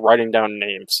 he's just writing down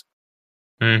names.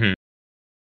 Mm-hmm.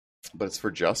 But it's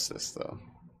for justice, though.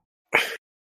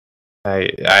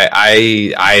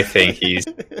 I think he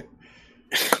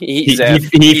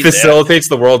he's facilitates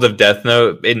the world of Death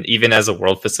Note, and even as a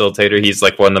world facilitator, he's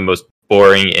like one of the most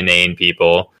boring, inane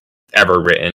people ever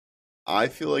written. I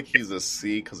feel like he's a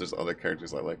C because there's other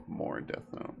characters I like more in Death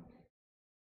Note.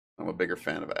 I'm a bigger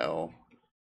fan of L.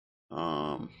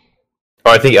 I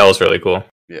think L is really cool.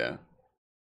 Yeah.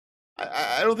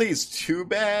 I don't think he's too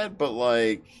bad, but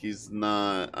like he's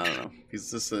not. I don't know.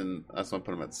 He's just in. That's why I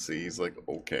put him at C. He's like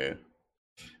okay.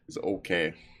 He's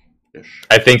okay-ish.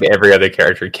 I think every other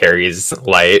character carries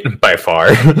Light by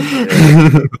far.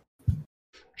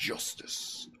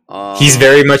 Justice. He's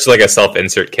very much like a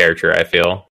self-insert character, I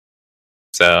feel.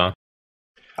 So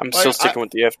I'm still sticking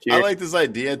with the F tier. I like this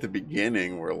idea at the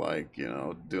beginning where like,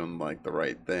 doing like the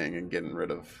right thing and getting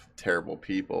rid of terrible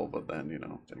people, but then,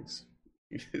 things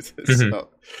gets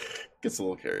a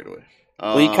little carried away.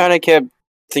 Well, he kind of kept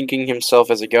thinking himself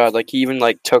as a god. Like he even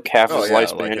like took half his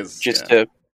lifespan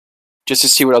just to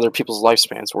see what other people's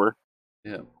lifespans were.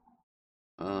 Yeah.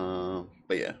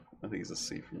 But yeah, I think he's a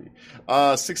C for me.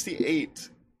 68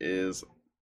 is,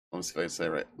 let me see if I can say it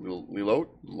right. Lilot?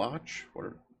 Loch?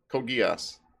 What? Code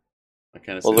Geass. I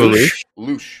kind of say Lelouch.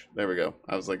 Lelouch. There we go.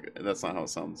 I was like, that's not how it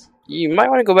sounds. You might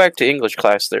want to go back to English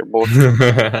class there, boy.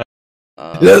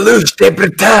 Lelouch de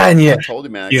Bretagne. I told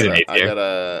you, man. I got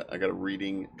a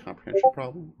reading comprehension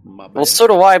problem. My bad. Well, so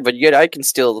do I, but yet I can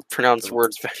still pronounce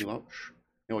words better.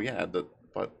 Oh yeah, but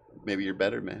maybe you're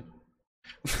better, man.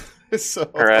 So,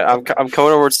 all right, I'm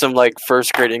coming over with some like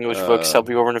first grade English books. I'll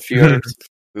be over in a few hours.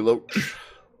 Where do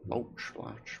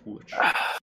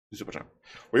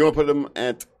you want to put him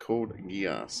at Code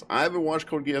Geass? I haven't watched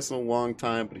Code Geass in a long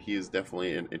time, but he is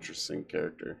definitely an interesting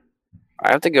character.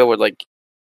 I have to go with like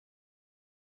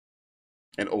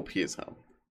an OP as hell.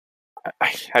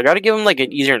 I gotta give him like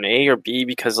either an A or B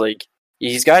because like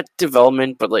he's got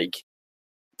development, but like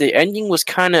the ending was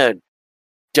kind of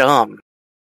dumb.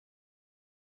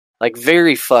 Like,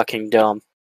 very fucking dumb.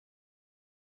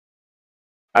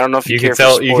 I don't know if you care could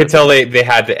tell. for You could tell they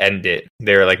had to end it.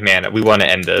 They were like, "Man, we want to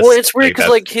end this." Well, it's weird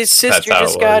because that's- his sister how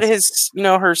just it got was. his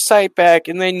her sight back,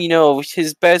 and then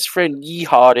his best friend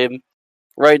yeehawed him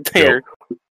right there.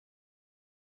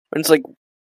 And it's like,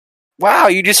 wow,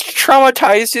 you just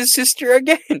traumatized his sister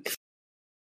again.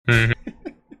 Mhm.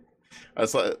 I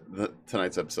saw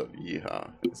tonight's episode. Yeehaw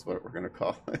is what we're gonna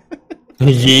call it.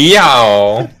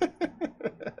 Yeah.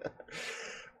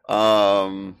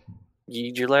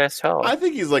 Yeed your last hell. I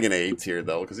think he's like an A tier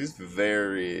though, because he's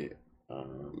very.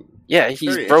 Yeah,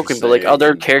 he's very broken, but like interesting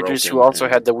other and characters who broken, also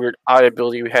and- had the weird eye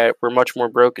ability were much more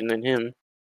broken than him.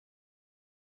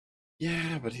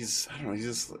 Yeah, but he's I don't know. He's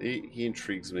just he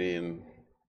intrigues me, and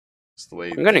just the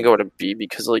way I'm gonna go with a B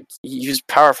because like he was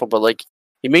powerful, but like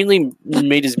he mainly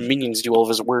made his minions do all of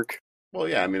his work. Well,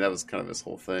 yeah, I mean that was kind of his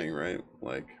whole thing, right?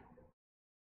 Like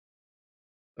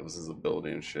that was his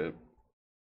ability and shit.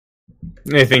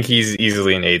 I think he's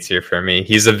easily an A tier for me.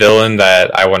 He's a villain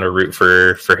that I want to root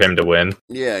for him to win,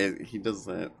 Yeah, he does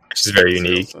that. which is very Skill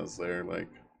unique. sets there, like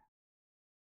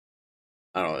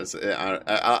I don't know.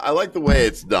 I like the way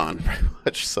it's done, pretty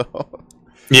much. So,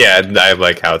 Yeah, I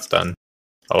like how it's done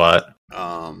a lot.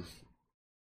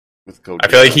 with Code I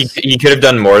feel like Geass. he could have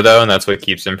done more though, and that's what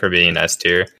keeps him from being an S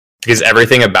tier. Because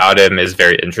everything about him is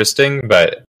very interesting,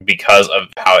 but because of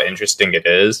how interesting it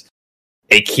is,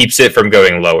 it keeps it from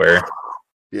going lower.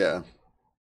 Yeah.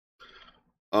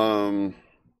 So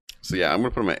yeah, I'm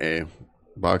gonna put him at A.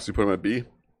 Box, you put him at B.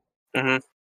 Mhm.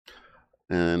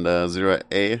 And Zero at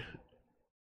A.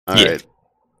 All Yeah. right.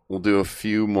 We'll do a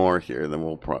few more here. Then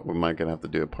we might gonna have to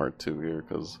do a part 2 here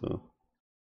because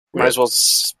Might as well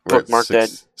bookmark that.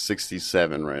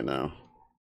 67 right now.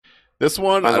 This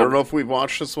one, I don't know if we've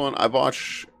watched this one. I've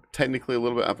watched technically a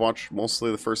little bit. I've watched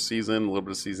mostly the first season, a little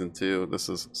bit of season 2. This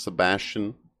is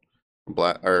Sebastian from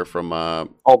Black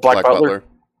Butler.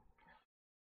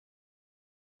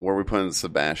 Where are we putting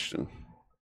Sebastian?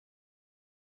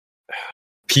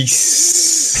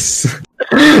 Peace.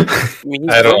 I mean,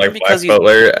 he's I don't broken like because Black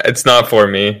Butler. It's not for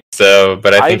me. So,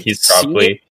 but I think I've he's seen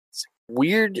probably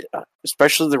weird,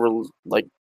 especially like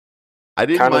I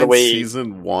didn't Kinda the mind way-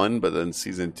 season 1, but then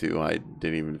season 2, I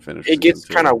didn't even finish. it gets season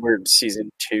 2. kind of weird. Season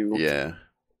 2. Yeah.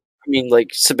 I mean, like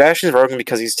Sebastian's broken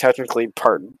because he's technically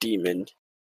part demon.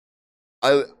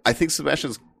 I think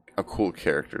Sebastian's a cool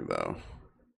character though.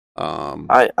 I'm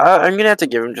gonna have to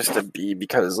give him just a B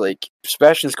because like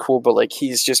Sebastian's cool, but like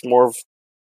he's just more of,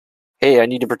 hey, I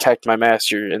need to protect my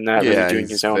master, and not really doing he's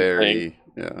his own thing.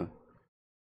 Yeah.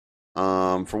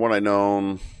 From what I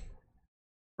know,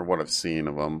 or what I've seen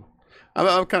of him,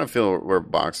 I'm kind of feeling where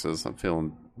Box is. I'm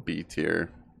feeling B tier,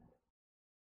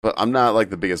 but I'm not like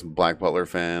the biggest Black Butler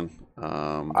fan.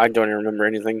 I don't even remember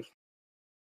anything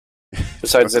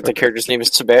besides that the character's name is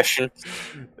Sebastian.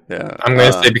 Yeah, I'm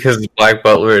gonna say because Black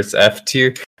Butler is F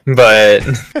tier, but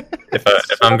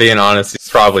if I'm being honest, he's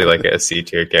probably like a C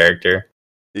tier character.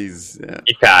 he's. Yeah,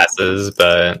 He passes,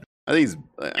 but I think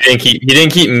he's. he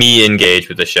didn't keep me engaged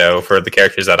with the show for the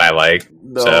characters that I like.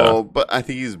 No, So- but I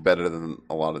think he's better than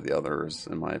a lot of the others,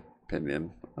 in my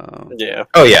opinion. Yeah,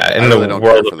 Oh yeah, in I the really don't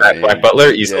world care of for the Black name. Butler,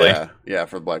 easily. Yeah,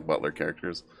 for Black Butler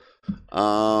characters.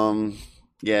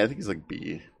 Yeah, I think he's like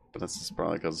B, but that's just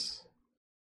probably because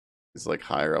he's like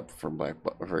higher up for Black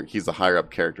Butler. He's a higher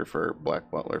up character for Black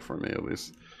Butler for me at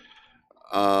least.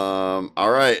 All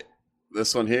right,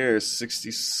 this one here is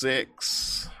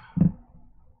 66.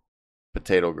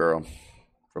 Potato Girl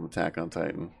from Attack on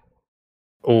Titan.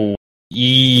 Oh,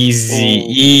 easy, Ooh.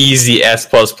 easy S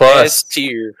plus S plus,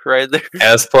 tier right there.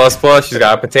 S plus plus. She's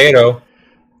got a potato.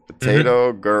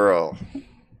 Potato Girl,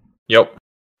 Yep.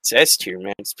 It's S tier,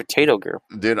 man. It's Potato Girl.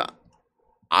 dude.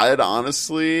 I'd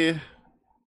honestly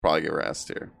probably give her S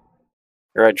tier.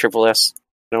 All right, triple S.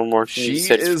 No more. She You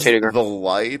said it's is Potato Girl. the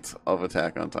light of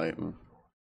Attack on Titan.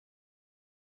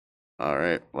 All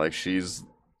right, like she's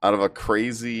out of a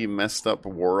crazy, messed up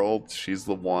world. She's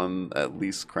the one that at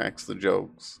least cracks the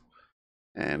jokes,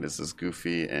 and is this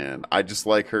goofy. And I just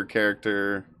like her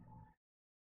character.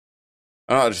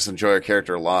 I don't know, I just enjoy her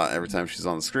character a lot every time she's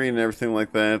on the screen and everything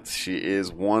like that. She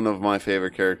is one of my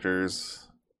favorite characters,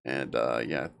 and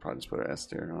yeah, I'd probably just put her S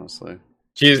tier, honestly.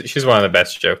 She's one of the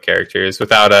best joke characters.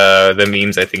 Without the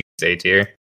memes, I think it's A tier.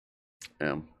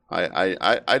 Yeah,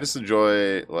 I just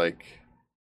enjoy like,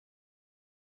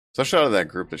 especially out of that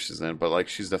group that she's in. But like,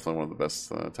 she's definitely one of the best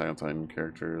Attack on Titan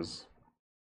characters.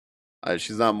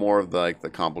 She's not more of the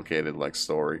complicated like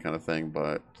story kind of thing,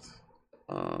 but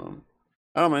I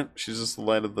don't know, man. She's just the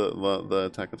light of the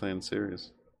Attack on Titan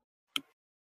series.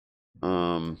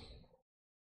 Well,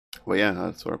 yeah,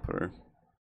 that's where I put her.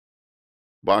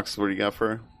 Box, what do you got for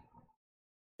her?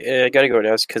 I gotta go with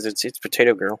S because it's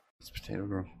Potato Girl. It's Potato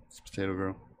Girl. It's Potato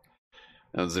Girl.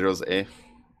 Now Zero's A.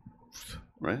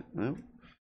 Right? Yeah.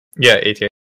 Yeah, A tier.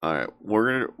 All right,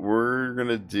 we're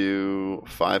gonna do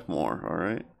 5 more. All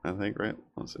right, I think right.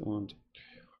 Let's see, 1, 2.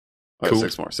 All right, Cool.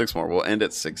 6 more. 6 more. We'll end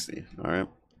at 60. All right.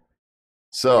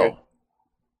 So,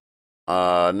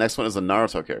 next one is a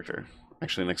Naruto character.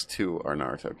 Actually, next 2 are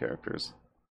Naruto characters.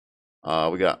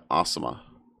 We got Asuma.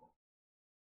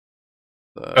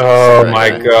 Oh my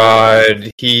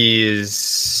god,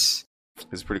 he's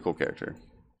a pretty cool character,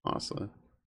 honestly.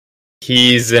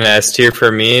 He's an S tier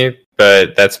for me,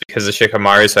 but that's because of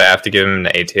Shikamaru, so I have to give him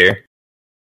an A tier.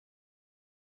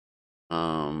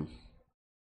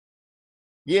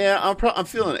 Yeah, I'm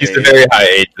feeling He's A. a very high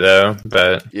H though,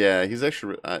 but Yeah, he's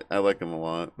actually I like him a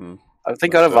lot. I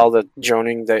think out of all the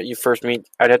Jonin that you first meet,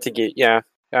 I'd have to go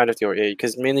with A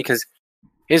mainly because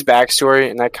his backstory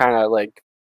and that kind of like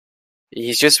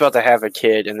he's just about to have a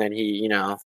kid and then he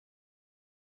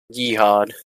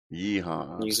yeehawed.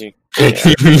 Using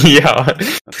yeah.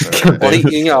 That's all right.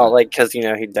 Well, like because he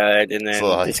died and then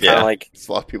it's kind of like it's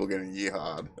a lot of people getting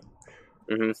yeehawed.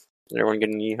 Everyone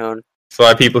getting yeehawed. There's a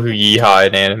lot of people who yeehaw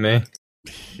in anime.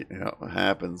 Yeah, it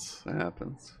happens. Yeah,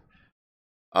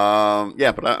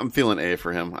 but I'm feeling A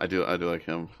for him. I do like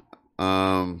him.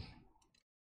 All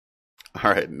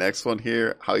right, next one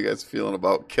here. How you guys feeling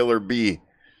about Killer B?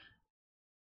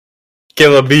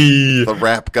 Killer B, the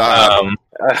rap god.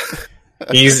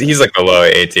 He's like below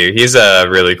A tier. He's a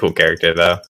really cool character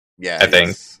though. Yeah, I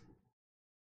think.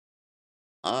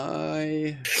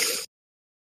 I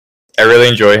really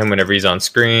enjoy him whenever he's on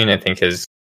screen. I think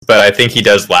he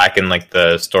does lack in like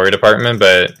the story department.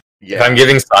 But if I'm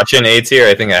giving Sachi an A tier,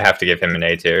 I think I have to give him an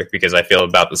A tier because I feel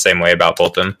about the same way about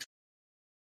both of them.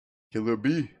 Killer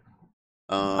B.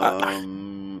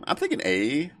 I'm thinking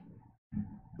A.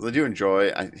 I do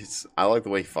enjoy. I like the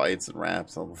way he fights and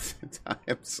raps all the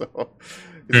time. So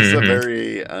he's a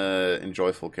very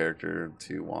enjoyable character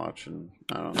to watch, and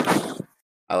I don't know.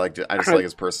 I just like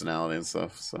his personality and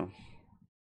stuff. So,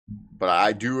 but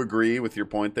I do agree with your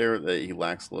point there that he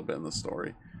lacks a little bit in the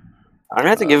story. I'm gonna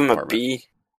have to give him a B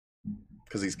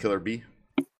because he's Killer B.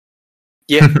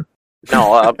 Yeah,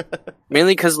 no,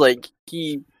 mainly because like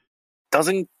he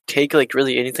doesn't take like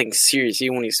really anything seriously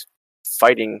when he's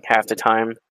fighting half the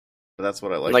time. But that's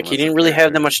what I like. Like he didn't really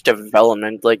have that much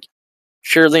development. Like,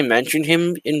 sure they mentioned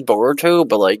him in Boruto,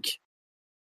 but like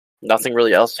nothing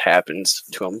really else happens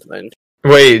to him then.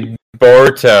 Wait,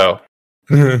 Boruto?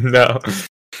 No,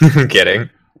 I'm kidding.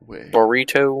 Wait.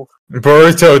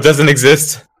 Boruto doesn't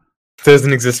exist.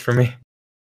 Doesn't exist for me.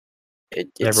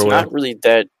 It's not really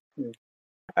that.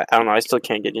 I don't know. I still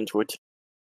can't get into it.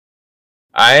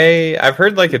 I've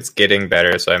heard like it's getting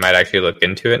better, so I might actually look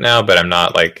into it now. But I'm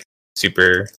not like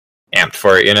super amped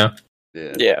for it, you know?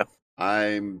 Yeah.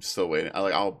 I'm still waiting.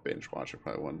 I'll binge watch it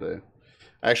probably one day.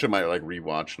 I actually might like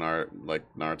rewatch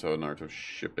Naruto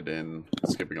Shippuden,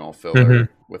 skipping all filler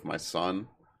with my son.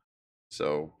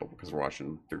 So, because we're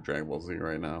watching through Dragon Ball Z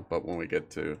right now, but when we get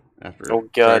to after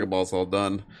Dragon Ball's all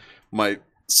done, might.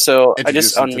 So I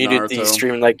just unmuted the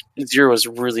stream. Like Zero was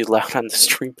really loud on the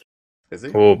stream. Is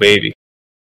he? Oh baby!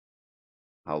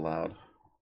 How loud?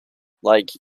 Like,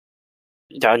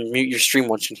 unmute your stream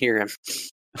once you hear him.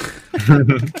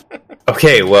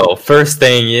 Okay, well, first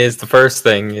thing is the first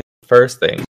thing.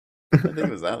 I think it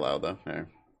was that loud though. Here,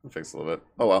 I'll fix it a little bit.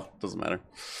 Oh well, doesn't matter.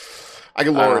 I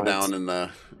can lower it down in the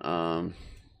if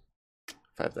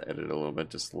I have to edit it a little bit,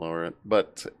 just lower it.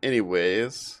 But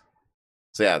anyways,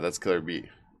 so yeah, that's Killer B.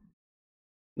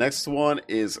 Next one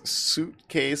is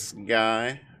Suitcase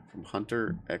Guy from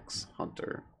Hunter x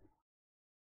Hunter.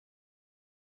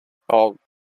 Oh,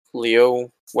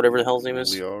 Leo, whatever the hell his name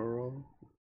is. Leo.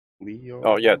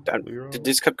 Oh yeah, they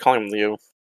just kept calling him Leo.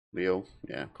 Leo,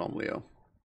 yeah, call him Leo.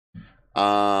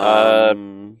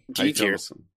 D tier.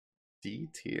 D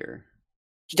tier.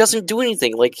 He doesn't do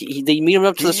anything. Like they meet him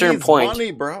up to a certain point.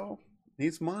 Money, bro.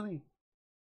 Needs money.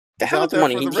 The hell with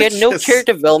money. He had no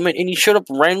character development, and he showed up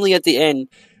randomly at the end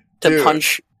to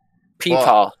punch Peepaw.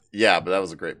 Well, yeah, but that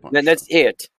was a great punch. That's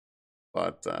it.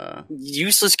 But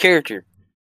useless character.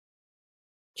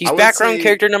 He's background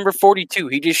character number 42.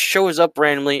 He just shows up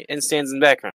randomly and stands in the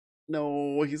background.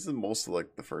 No, he's in most of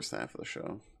like the first half of the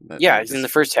show. Yeah, he's in the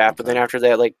first half, but then after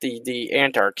that, like the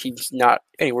Antark, he's not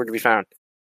anywhere to be found.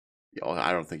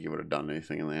 I don't think he would have done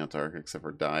anything in the Antarctic except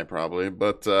for die, probably.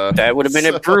 But that would have been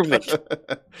an improvement.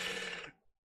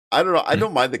 I don't know. I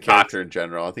don't mind the character in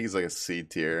general. I think he's like a C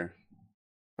tier.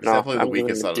 He's definitely the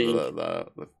weakest out of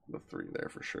the three there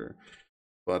for sure.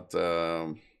 But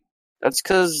That's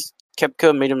because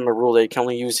Kepka made him a rule that he can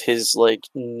only use his like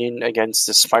nin against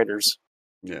the spiders.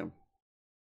 yeah.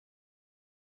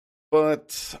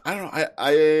 But I don't know.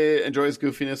 I enjoy his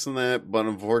goofiness in that, but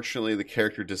unfortunately, the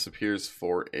character disappears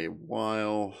for a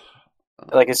while.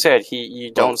 Like I said,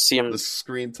 you don't see him. The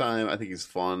screen time. I think he's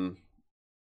fun.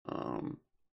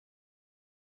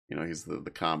 He's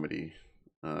the comedy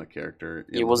character.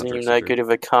 He wasn't even that good of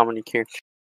a comedy character.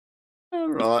 I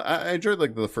don't know. I enjoyed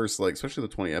like the first especially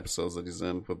the 20 episodes that he's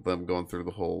in with them going through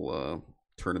the whole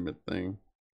tournament thing.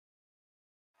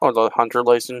 Oh, the Hunter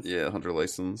license. Yeah, Hunter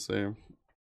license. Yeah.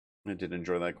 I did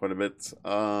enjoy that quite a bit.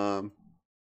 But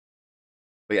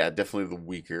yeah, definitely the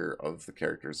weaker of the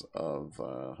characters of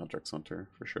Hunter x Hunter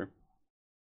for sure.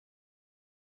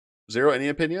 Zero, any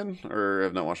opinion, or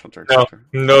have not watched Hunter x Hunter?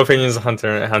 No opinions on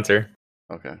Hunter.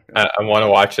 Okay. I want to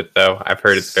watch it though. I've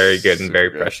heard it's very good and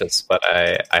very precious, but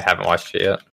I haven't watched it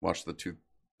yet. Watched the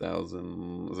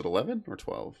 2000, was it 11 or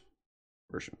 12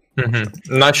 version?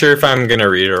 Mm-hmm. I'm not sure if I'm gonna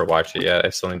read or watch it yet. I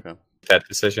still need that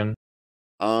decision.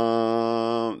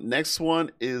 Next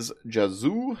one is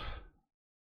Jazu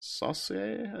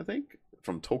Sase, I think,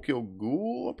 from Tokyo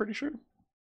Ghoul. I'm pretty sure.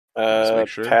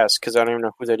 Pass, because I don't even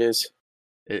know who that is.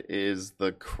 It is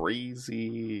the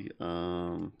crazy.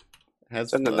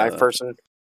 Has the knife person.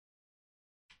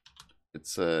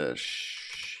 It's a.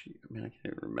 Man, I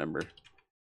can't remember.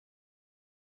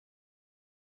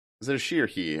 Is it a she or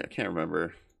he? I can't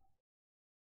remember.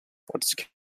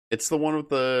 It's the one with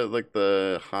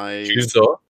the high.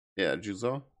 Juzo. Yeah,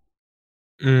 Juzo.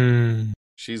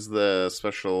 She's the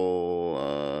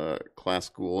special class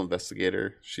ghoul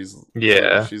investigator. She's How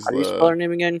do you spell her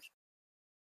name again?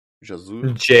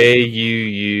 Jazu.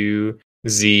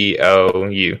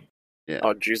 Juuzou. Yeah.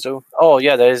 Oh, Juzo. Oh,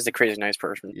 yeah, that is the crazy nice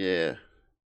person. Yeah.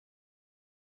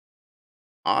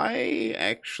 I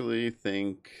actually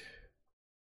think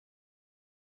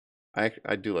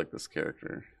I do like this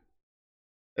character.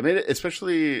 I made it,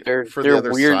 especially they're the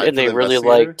other weird, side, and they really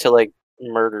like to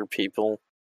murder people.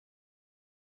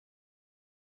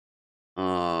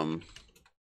 Yeah,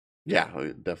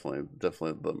 definitely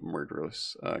the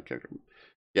murderous character.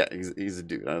 Yeah, he's a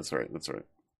dude. That's right.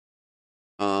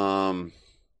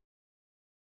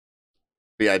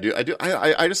 But yeah,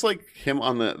 I just like him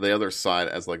on the other side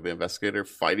as like the investigator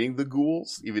fighting the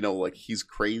ghouls, even though like he's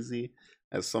crazy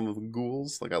as some of the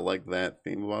ghouls. Like I like that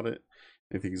theme about it.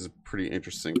 I think he's a pretty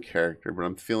interesting character, but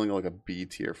I'm feeling like a B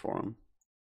tier for him.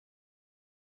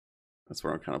 That's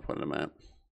where I'm kind of putting him at.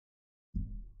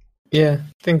 Yeah,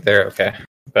 I think they're okay,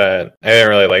 but I didn't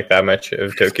really like that much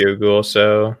of Tokyo Ghoul,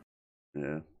 so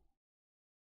yeah.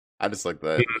 I just like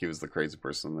that he was the crazy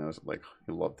person that was like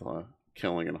he loved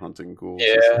killing and hunting ghouls.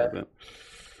 Yeah. Like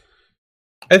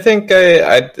I think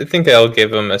I'll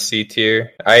give him a C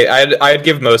tier. I'd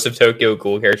give most of Tokyo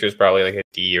Ghoul characters probably like a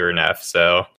D or an F.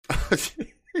 So,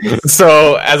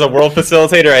 so as a world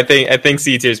facilitator, I think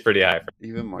C tier is pretty high.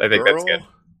 Even I think that's good.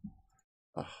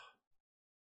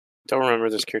 Don't remember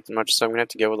this character much, so I'm gonna have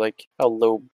to go with like a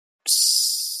low,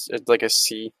 like a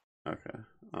C. Okay,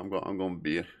 I'm going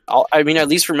B. I mean, at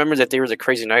least remember that they were the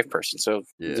crazy knife person, so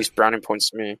at least brownie points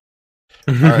to me.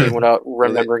 All right, without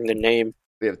remembering the name.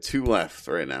 We have 2 left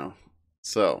right now.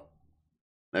 So,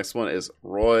 next one is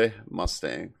Roy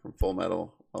Mustang from Full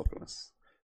Metal Alchemist.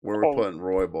 Where are we putting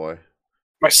Roy boy?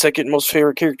 My second most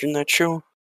favorite character in that show.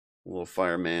 Little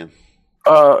fireman.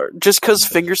 Just because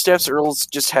finger snaps, Earl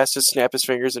just has to snap his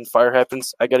fingers and fire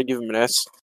happens. I gotta give him an S.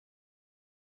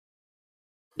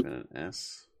 An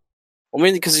S? Well,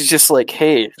 mainly because he's just like,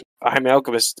 hey, I'm an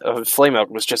alchemist, flame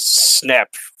alchemist, just snap,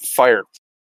 fire.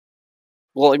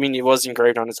 Well, I mean, it was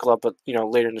engraved on his glove, but,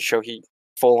 later in the show, he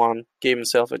full-on gave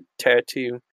himself a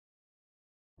tattoo.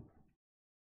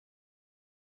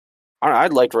 I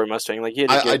liked Roy Mustang. Like, he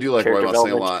had I do like Roy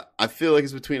Mustang a lot. I feel like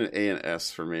he's between an A and S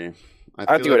for me.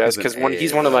 I'd do it S, because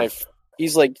he's one of my...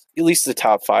 He's, like, at least the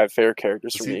top 5 favorite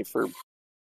characters for me.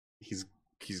 He's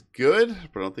good,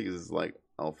 but I don't think he's, like,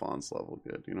 Alphonse level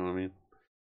good. You know what I mean?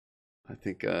 I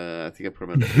think I put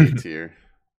him in the A tier.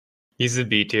 He's a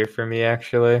B tier for me,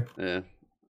 actually. Yeah.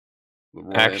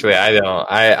 Actually, I don't.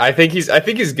 I think he's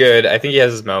good. I think he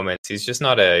has his moments. He's just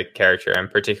not a character I'm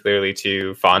particularly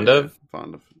too fond of.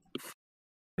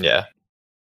 Yeah.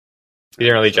 He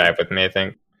didn't really jive with me, I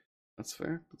think. That's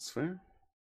fair.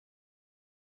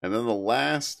 And then the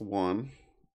last one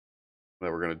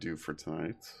that we're going to do for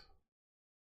tonight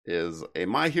is a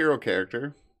My Hero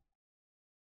character.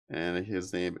 And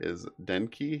his name is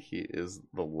Denki. He is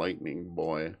the lightning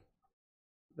boy.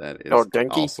 That is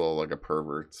also like a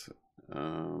pervert.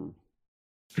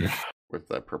 With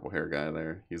that purple hair guy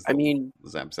there. He's the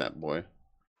Zap Zap boy.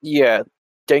 Yeah.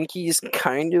 Denki is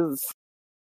kind of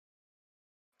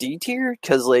D tier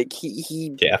because like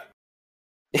he Yeah.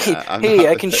 I'm hey, not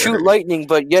I can there. shoot lightning,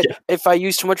 but yet Yeah. if I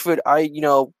use too much of it, I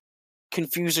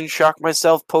confuse and shock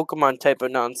myself. Pokemon type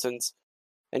of nonsense,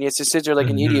 and he has to sit there like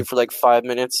an Mhm. idiot for like 5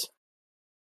 minutes.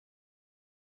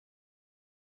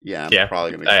 Yeah, I'm Yeah,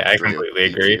 probably gonna. I completely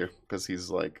agree. because he's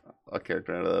like a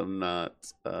character that I'm not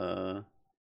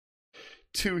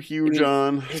too huge mean,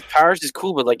 on. His powers is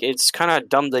cool, but like it's kind of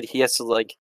dumb that he has to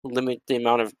like limit the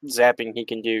amount of zapping he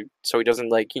can do, so he doesn't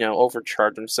like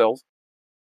overcharge himself.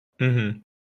 Mm-hmm.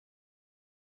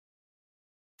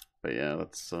 But yeah,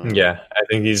 that's Yeah, I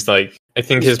think he's like. I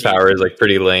think He's his power is like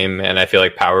pretty lame, and I feel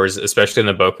like powers, especially in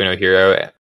the Boku no Hero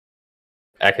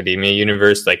Academia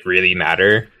universe, like really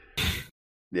matter.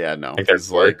 yeah, no, Like that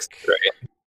he's works, like right?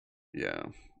 yeah,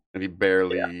 and he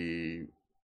barely.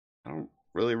 I don't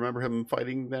really remember him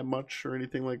fighting that much or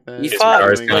anything like that. He His fought,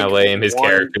 power is Doing- kind of like, lame. His one-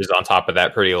 character's on top of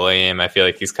that pretty lame. I feel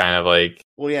like he's kind of like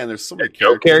well, yeah, and there's so many a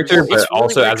joke character, characters. but It's really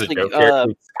also weird, as a like, joke character,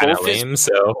 he's kind of both his- lame.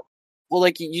 So Well,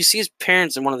 like you see his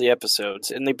parents in one of the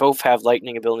episodes, and they both have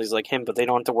lightning abilities like him, but they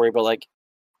don't have to worry about like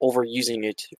overusing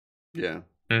it. Yeah.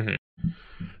 Mhm.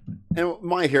 And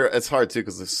My Hero, it's hard too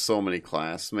because there's so many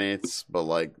classmates, but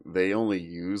like they only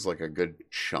use like a good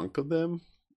chunk of them.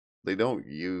 They don't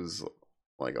use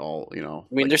like all, I mean,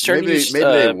 like, they're starting maybe, to use, maybe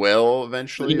they will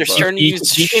eventually. they're but starting to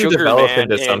use he can Sugar develop Man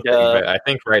into and, something, but I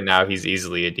think right now he's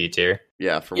easily a D tier.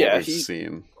 yeah, from Yeah, what we've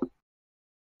seen.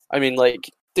 I mean, like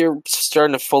they're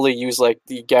starting to fully use like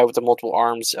the guy with the multiple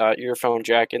arms, Earphone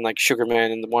Jack, and like Sugar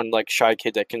Man, and the one like shy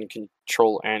kid that can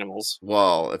control animals.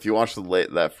 Well, if you watch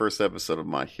that first episode of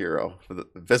My Hero, the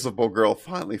Invisible Girl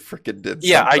finally freaking did.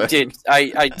 Yeah, I something. did.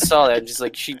 I saw that. Just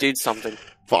like she did something.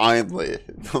 Finally,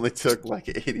 it only took like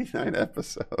 89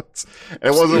 episodes.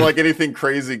 It wasn't like anything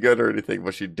crazy good or anything,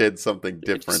 but she did something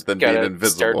different Just than being gotta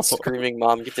invisible. Start screaming,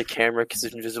 "Mom, get the camera!" Because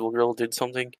the Invisible Girl did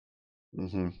something.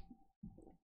 hmm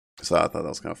So I thought that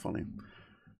was kind of funny.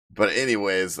 But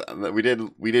anyways,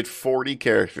 we did 40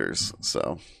 characters.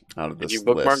 So out of Did this you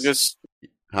bookmark list, this?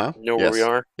 huh? Know where we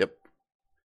are? Yep.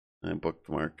 I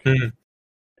bookmark. Mhm.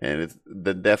 And it's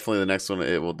definitely the next one.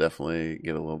 It will definitely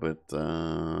get a little bit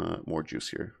more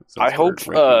juicier. since I we're hope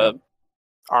ranking up.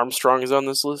 Armstrong is on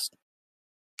this list.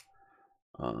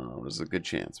 There's a good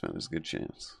chance, man. There's a good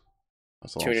chance.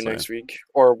 That's all Tune I'm in saying. next week,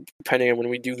 or depending on when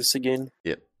we do this again.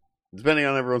 Yep. Depending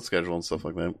on everyone's schedule and stuff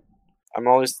like that. I'm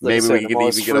always like I Maybe said, we I'm can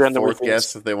always even get free a on the fourth weekends.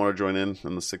 guest if they want to join in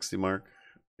on the 60 mark.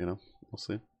 We'll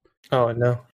see. Oh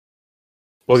no,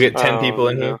 we'll get 10 people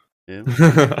in no. Yeah.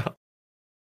 here.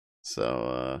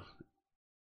 So,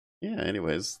 yeah,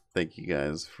 anyways, thank you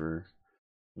guys for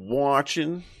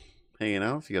watching, hanging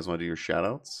out. If you guys want to do your shout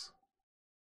outs,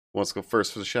 who wants to go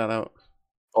first for the shout out?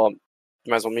 Well,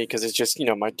 might as well me because it's just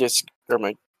my disc or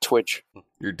my Twitch.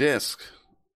 Your disc.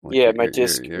 Yeah, my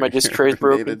disc tray is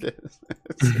broken.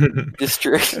 Disc. Disc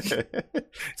tray.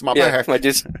 It's my Yeah, back. my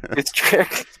disc tray.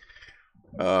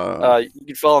 You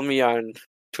can follow me on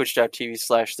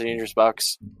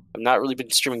twitch.tv/thedangerousbox. I've not really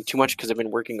been streaming too much because I've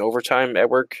been working overtime at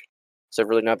work, so I've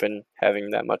really not been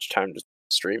having that much time to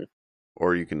stream.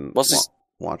 Or you can Mostly-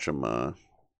 watch them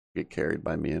get carried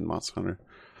by me and Monster Hunter.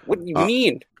 What do you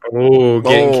mean? Oh,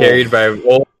 getting Oh. carried by an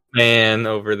old man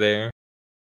over there.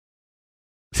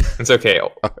 It's okay.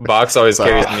 Box always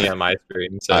Sorry. carries me on my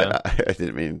screen, so I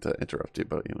didn't mean to interrupt you,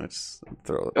 but just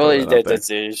throw Well, that out there. that's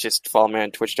it. It's just follow me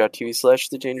on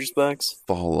twitch.tv/thedangerousbox.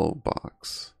 Follow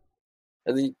box.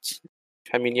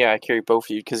 I mean, yeah, I carry both of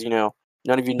you because none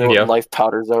of you know Yeah. what life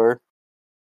powders are.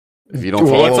 If you don't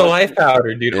Dude, what's a follow, life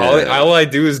powder, dude? Yeah. All I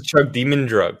do is chug demon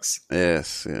drugs.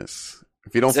 yes.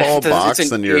 If you don't It's follow an box,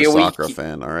 then you're a AOE Sakura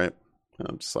fan. All right.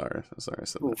 I'm sorry. I said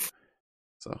that. Oof.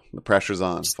 So the pressure's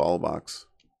on. Follow box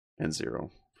and Zero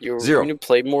You're Zero. going to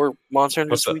play more Monster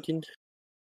Hunter What's this up? weekend?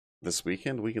 this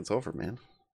weekend. Weekend's over, man.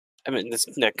 I mean, this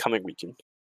coming weekend.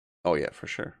 Oh yeah, for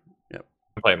sure. Yep.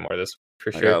 I'll play more this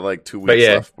for I sure. got like 2 But weeks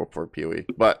yeah. left before PoE.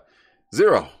 But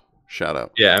Zero, shout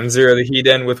out. Yeah, I'm Zero the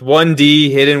Hiden with 1D,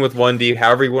 hidden with 1D,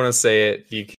 however you want to say it.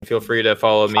 You can feel free to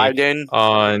follow me Hi, Dan.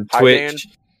 on Hi, Twitch.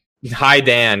 Hi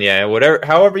Dan, yeah,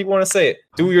 however you want to say it.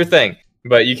 Do your thing.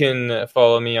 But you can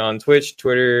follow me on Twitch,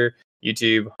 Twitter,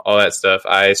 YouTube, all that stuff.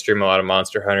 I stream a lot of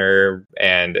Monster Hunter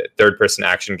and third-person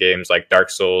action games like Dark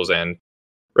Souls and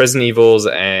Resident Evils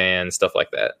and stuff like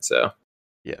that. So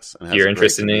Yes. and if has you're a great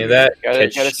interested in any of community.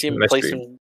 that, Gotta see him my play stream.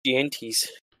 some DNTs.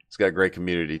 He's got a great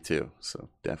community too. So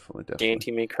definitely.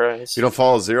 DNT may cry. If you don't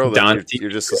follow Zero, then Dante. you're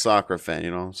just a Sakura fan. You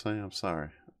know what I'm saying? I'm sorry.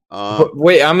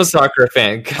 Wait, I'm a soccer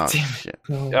fan. God Oh, damn shit. it.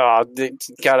 No. Oh,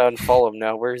 gotta unfollow him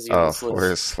now. Where is he on Oh, this list?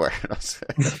 where's where?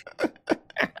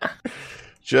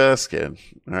 Just kidding.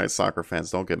 All right, soccer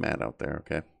fans, don't get mad out there,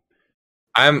 okay?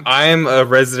 I'm a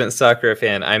resident Sakura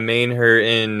fan. I main her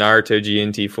in Naruto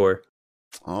GNT4.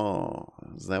 Oh,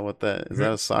 is that what that is?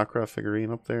 That a Sakura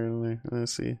figurine up there?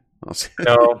 Let's see. I'll see.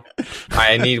 No,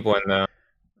 I need one though.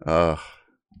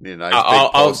 Need a nice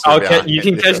big poster I'll behind you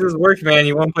can it. catch this work, man.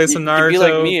 You want to play some You Naruto? could be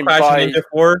like me and Crash buy- Ninja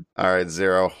 4? All right,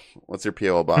 Zero. What's your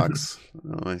PO box?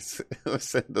 I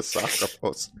sent the Sakura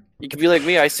poster. You could be like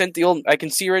me. I sent the old. I can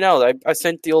see right now. I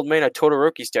sent the old man a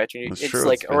Todoroki statue. That's It's true,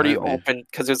 like it's already behind me. open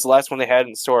because it was the last one they had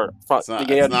in store. It's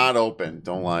not open.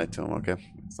 Don't lie to him, okay?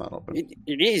 It's not open.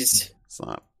 It is. It's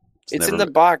not. It's never in the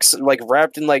been- box, like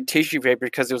wrapped in like tissue paper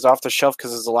because it was off the shelf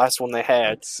because it was the last one they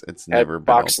had It's at never been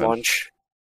box open. lunch.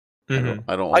 Mhm.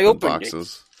 I don't I open opened it.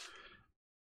 boxes.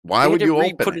 Why You would had to you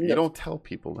re-put open it it? in You the- don't tell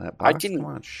people that. I Box. didn't. Come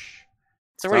on, shh.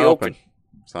 It's already not open.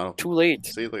 It's not open. Too late.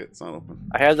 See, look, it's not open.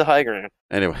 I had the high ground.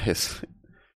 Anyways,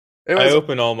 I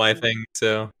open all my things,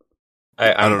 so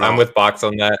I don't know. I'm with Box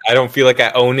on that. I don't feel like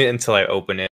I own it until I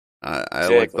open it. I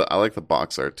Exactly. like the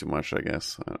box art too much. I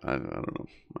guess I don't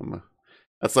know.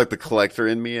 That's like the collector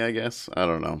in me. I guess I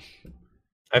don't know.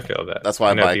 I feel that. That's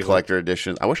why I know buy people- collector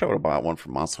editions. I wish I would have bought one for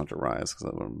Monster Hunter Rise because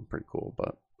that would have been pretty cool,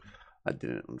 but I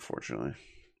didn't, unfortunately.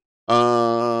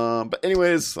 But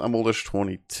anyways, I'm oldish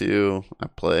 22. I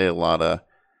play a lot of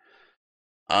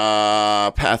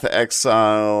Path of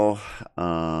Exile.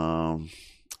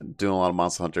 Doing a lot of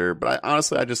Monster Hunter, but I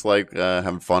just like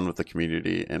having fun with the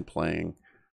community and playing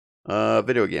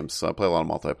video games. So I play a lot of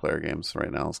multiplayer games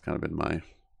right now. It's kind of been my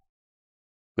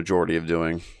majority of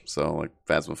doing. So like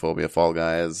Phasmophobia, Fall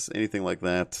Guys, anything like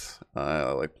that, I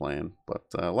like playing. But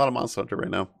a lot of Monster Hunter right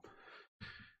now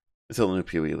until the new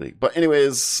PoE League. But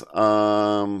anyways,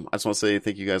 I just want to say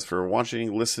thank you guys for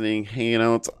watching, listening, hanging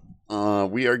out.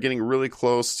 We are getting really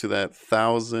close to that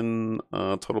 1,000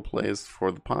 total plays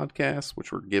for the podcast,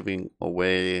 which we're giving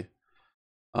away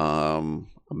a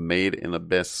Made in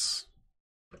Abyss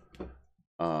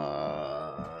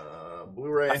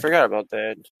Blu-ray. I forgot about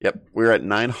that. Yep, we're at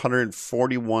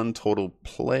 941 total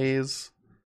plays.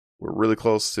 We're really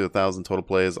close to 1,000 total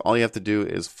plays. All you have to do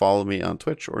is follow me on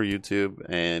Twitch or YouTube,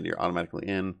 and you're automatically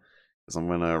in. Because I'm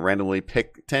going to randomly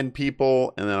pick 10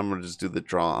 people, and then I'm going to just do the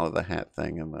draw out of the hat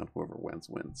thing, and then whoever wins,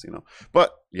 you know.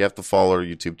 But you have to follow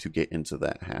YouTube to get into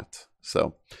that hat.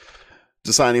 So,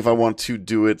 deciding if I want to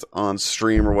do it on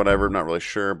stream or whatever, I'm not really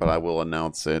sure, but I will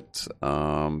announce it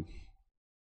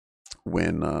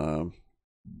when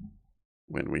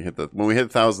we hit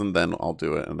 1,000, then I'll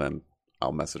do it, and then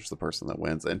I'll message the person that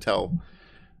wins and tell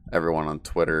everyone on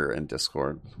Twitter and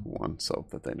Discord who won so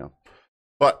that they know.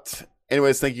 But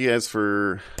anyways, thank you guys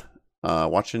for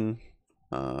watching.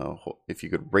 If you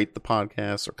could rate the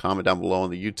podcast or comment down below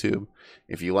on the YouTube.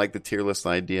 If you like the tier list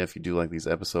idea, if you do like these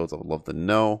episodes, I would love to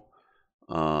know.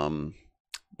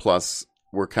 Plus,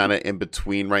 we're kind of in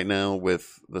between right now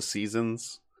with the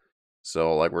seasons.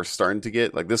 So, like, we're starting to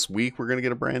get, like, this week, we're going to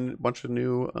get a bunch of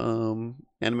new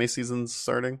anime seasons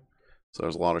starting. So,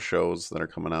 there's a lot of shows that are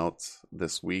coming out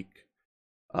this week.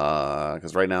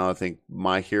 Because right now, I think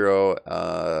My Hero,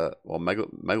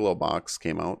 Megalobox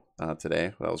came out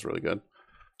today. That was really good.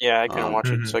 Yeah, I couldn't watch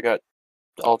it, so I got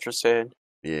ultra sad.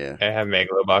 Yeah. I have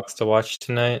Megalobox to watch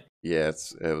tonight. Yeah,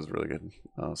 it was really good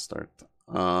start.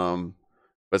 But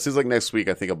it seems like next week,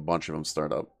 I think a bunch of them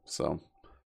start up. So,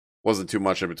 wasn't too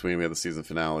much in between. We had the season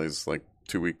finales like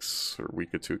 2 weeks or a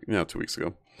week or two, 2 weeks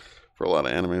ago for a lot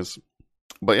of animes.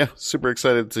 But yeah, super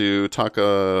excited to talk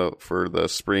for the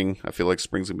spring. I feel like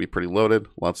spring's gonna be pretty loaded.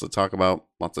 Lots to talk about.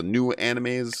 Lots of new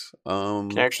animes.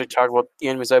 Can I actually talk about the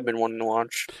animes I've been wanting to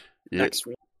watch next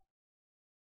week?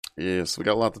 Yes, we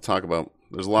got a lot to talk about.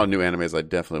 There's a lot of new animes I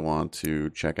definitely want to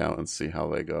check out and see how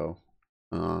they go.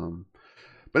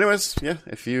 But anyways, yeah,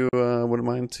 if you wouldn't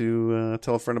mind to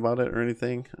tell a friend about it or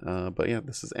anything. But yeah,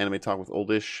 this is Anime Talk with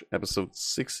Oldish, episode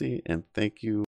 60, and thank you.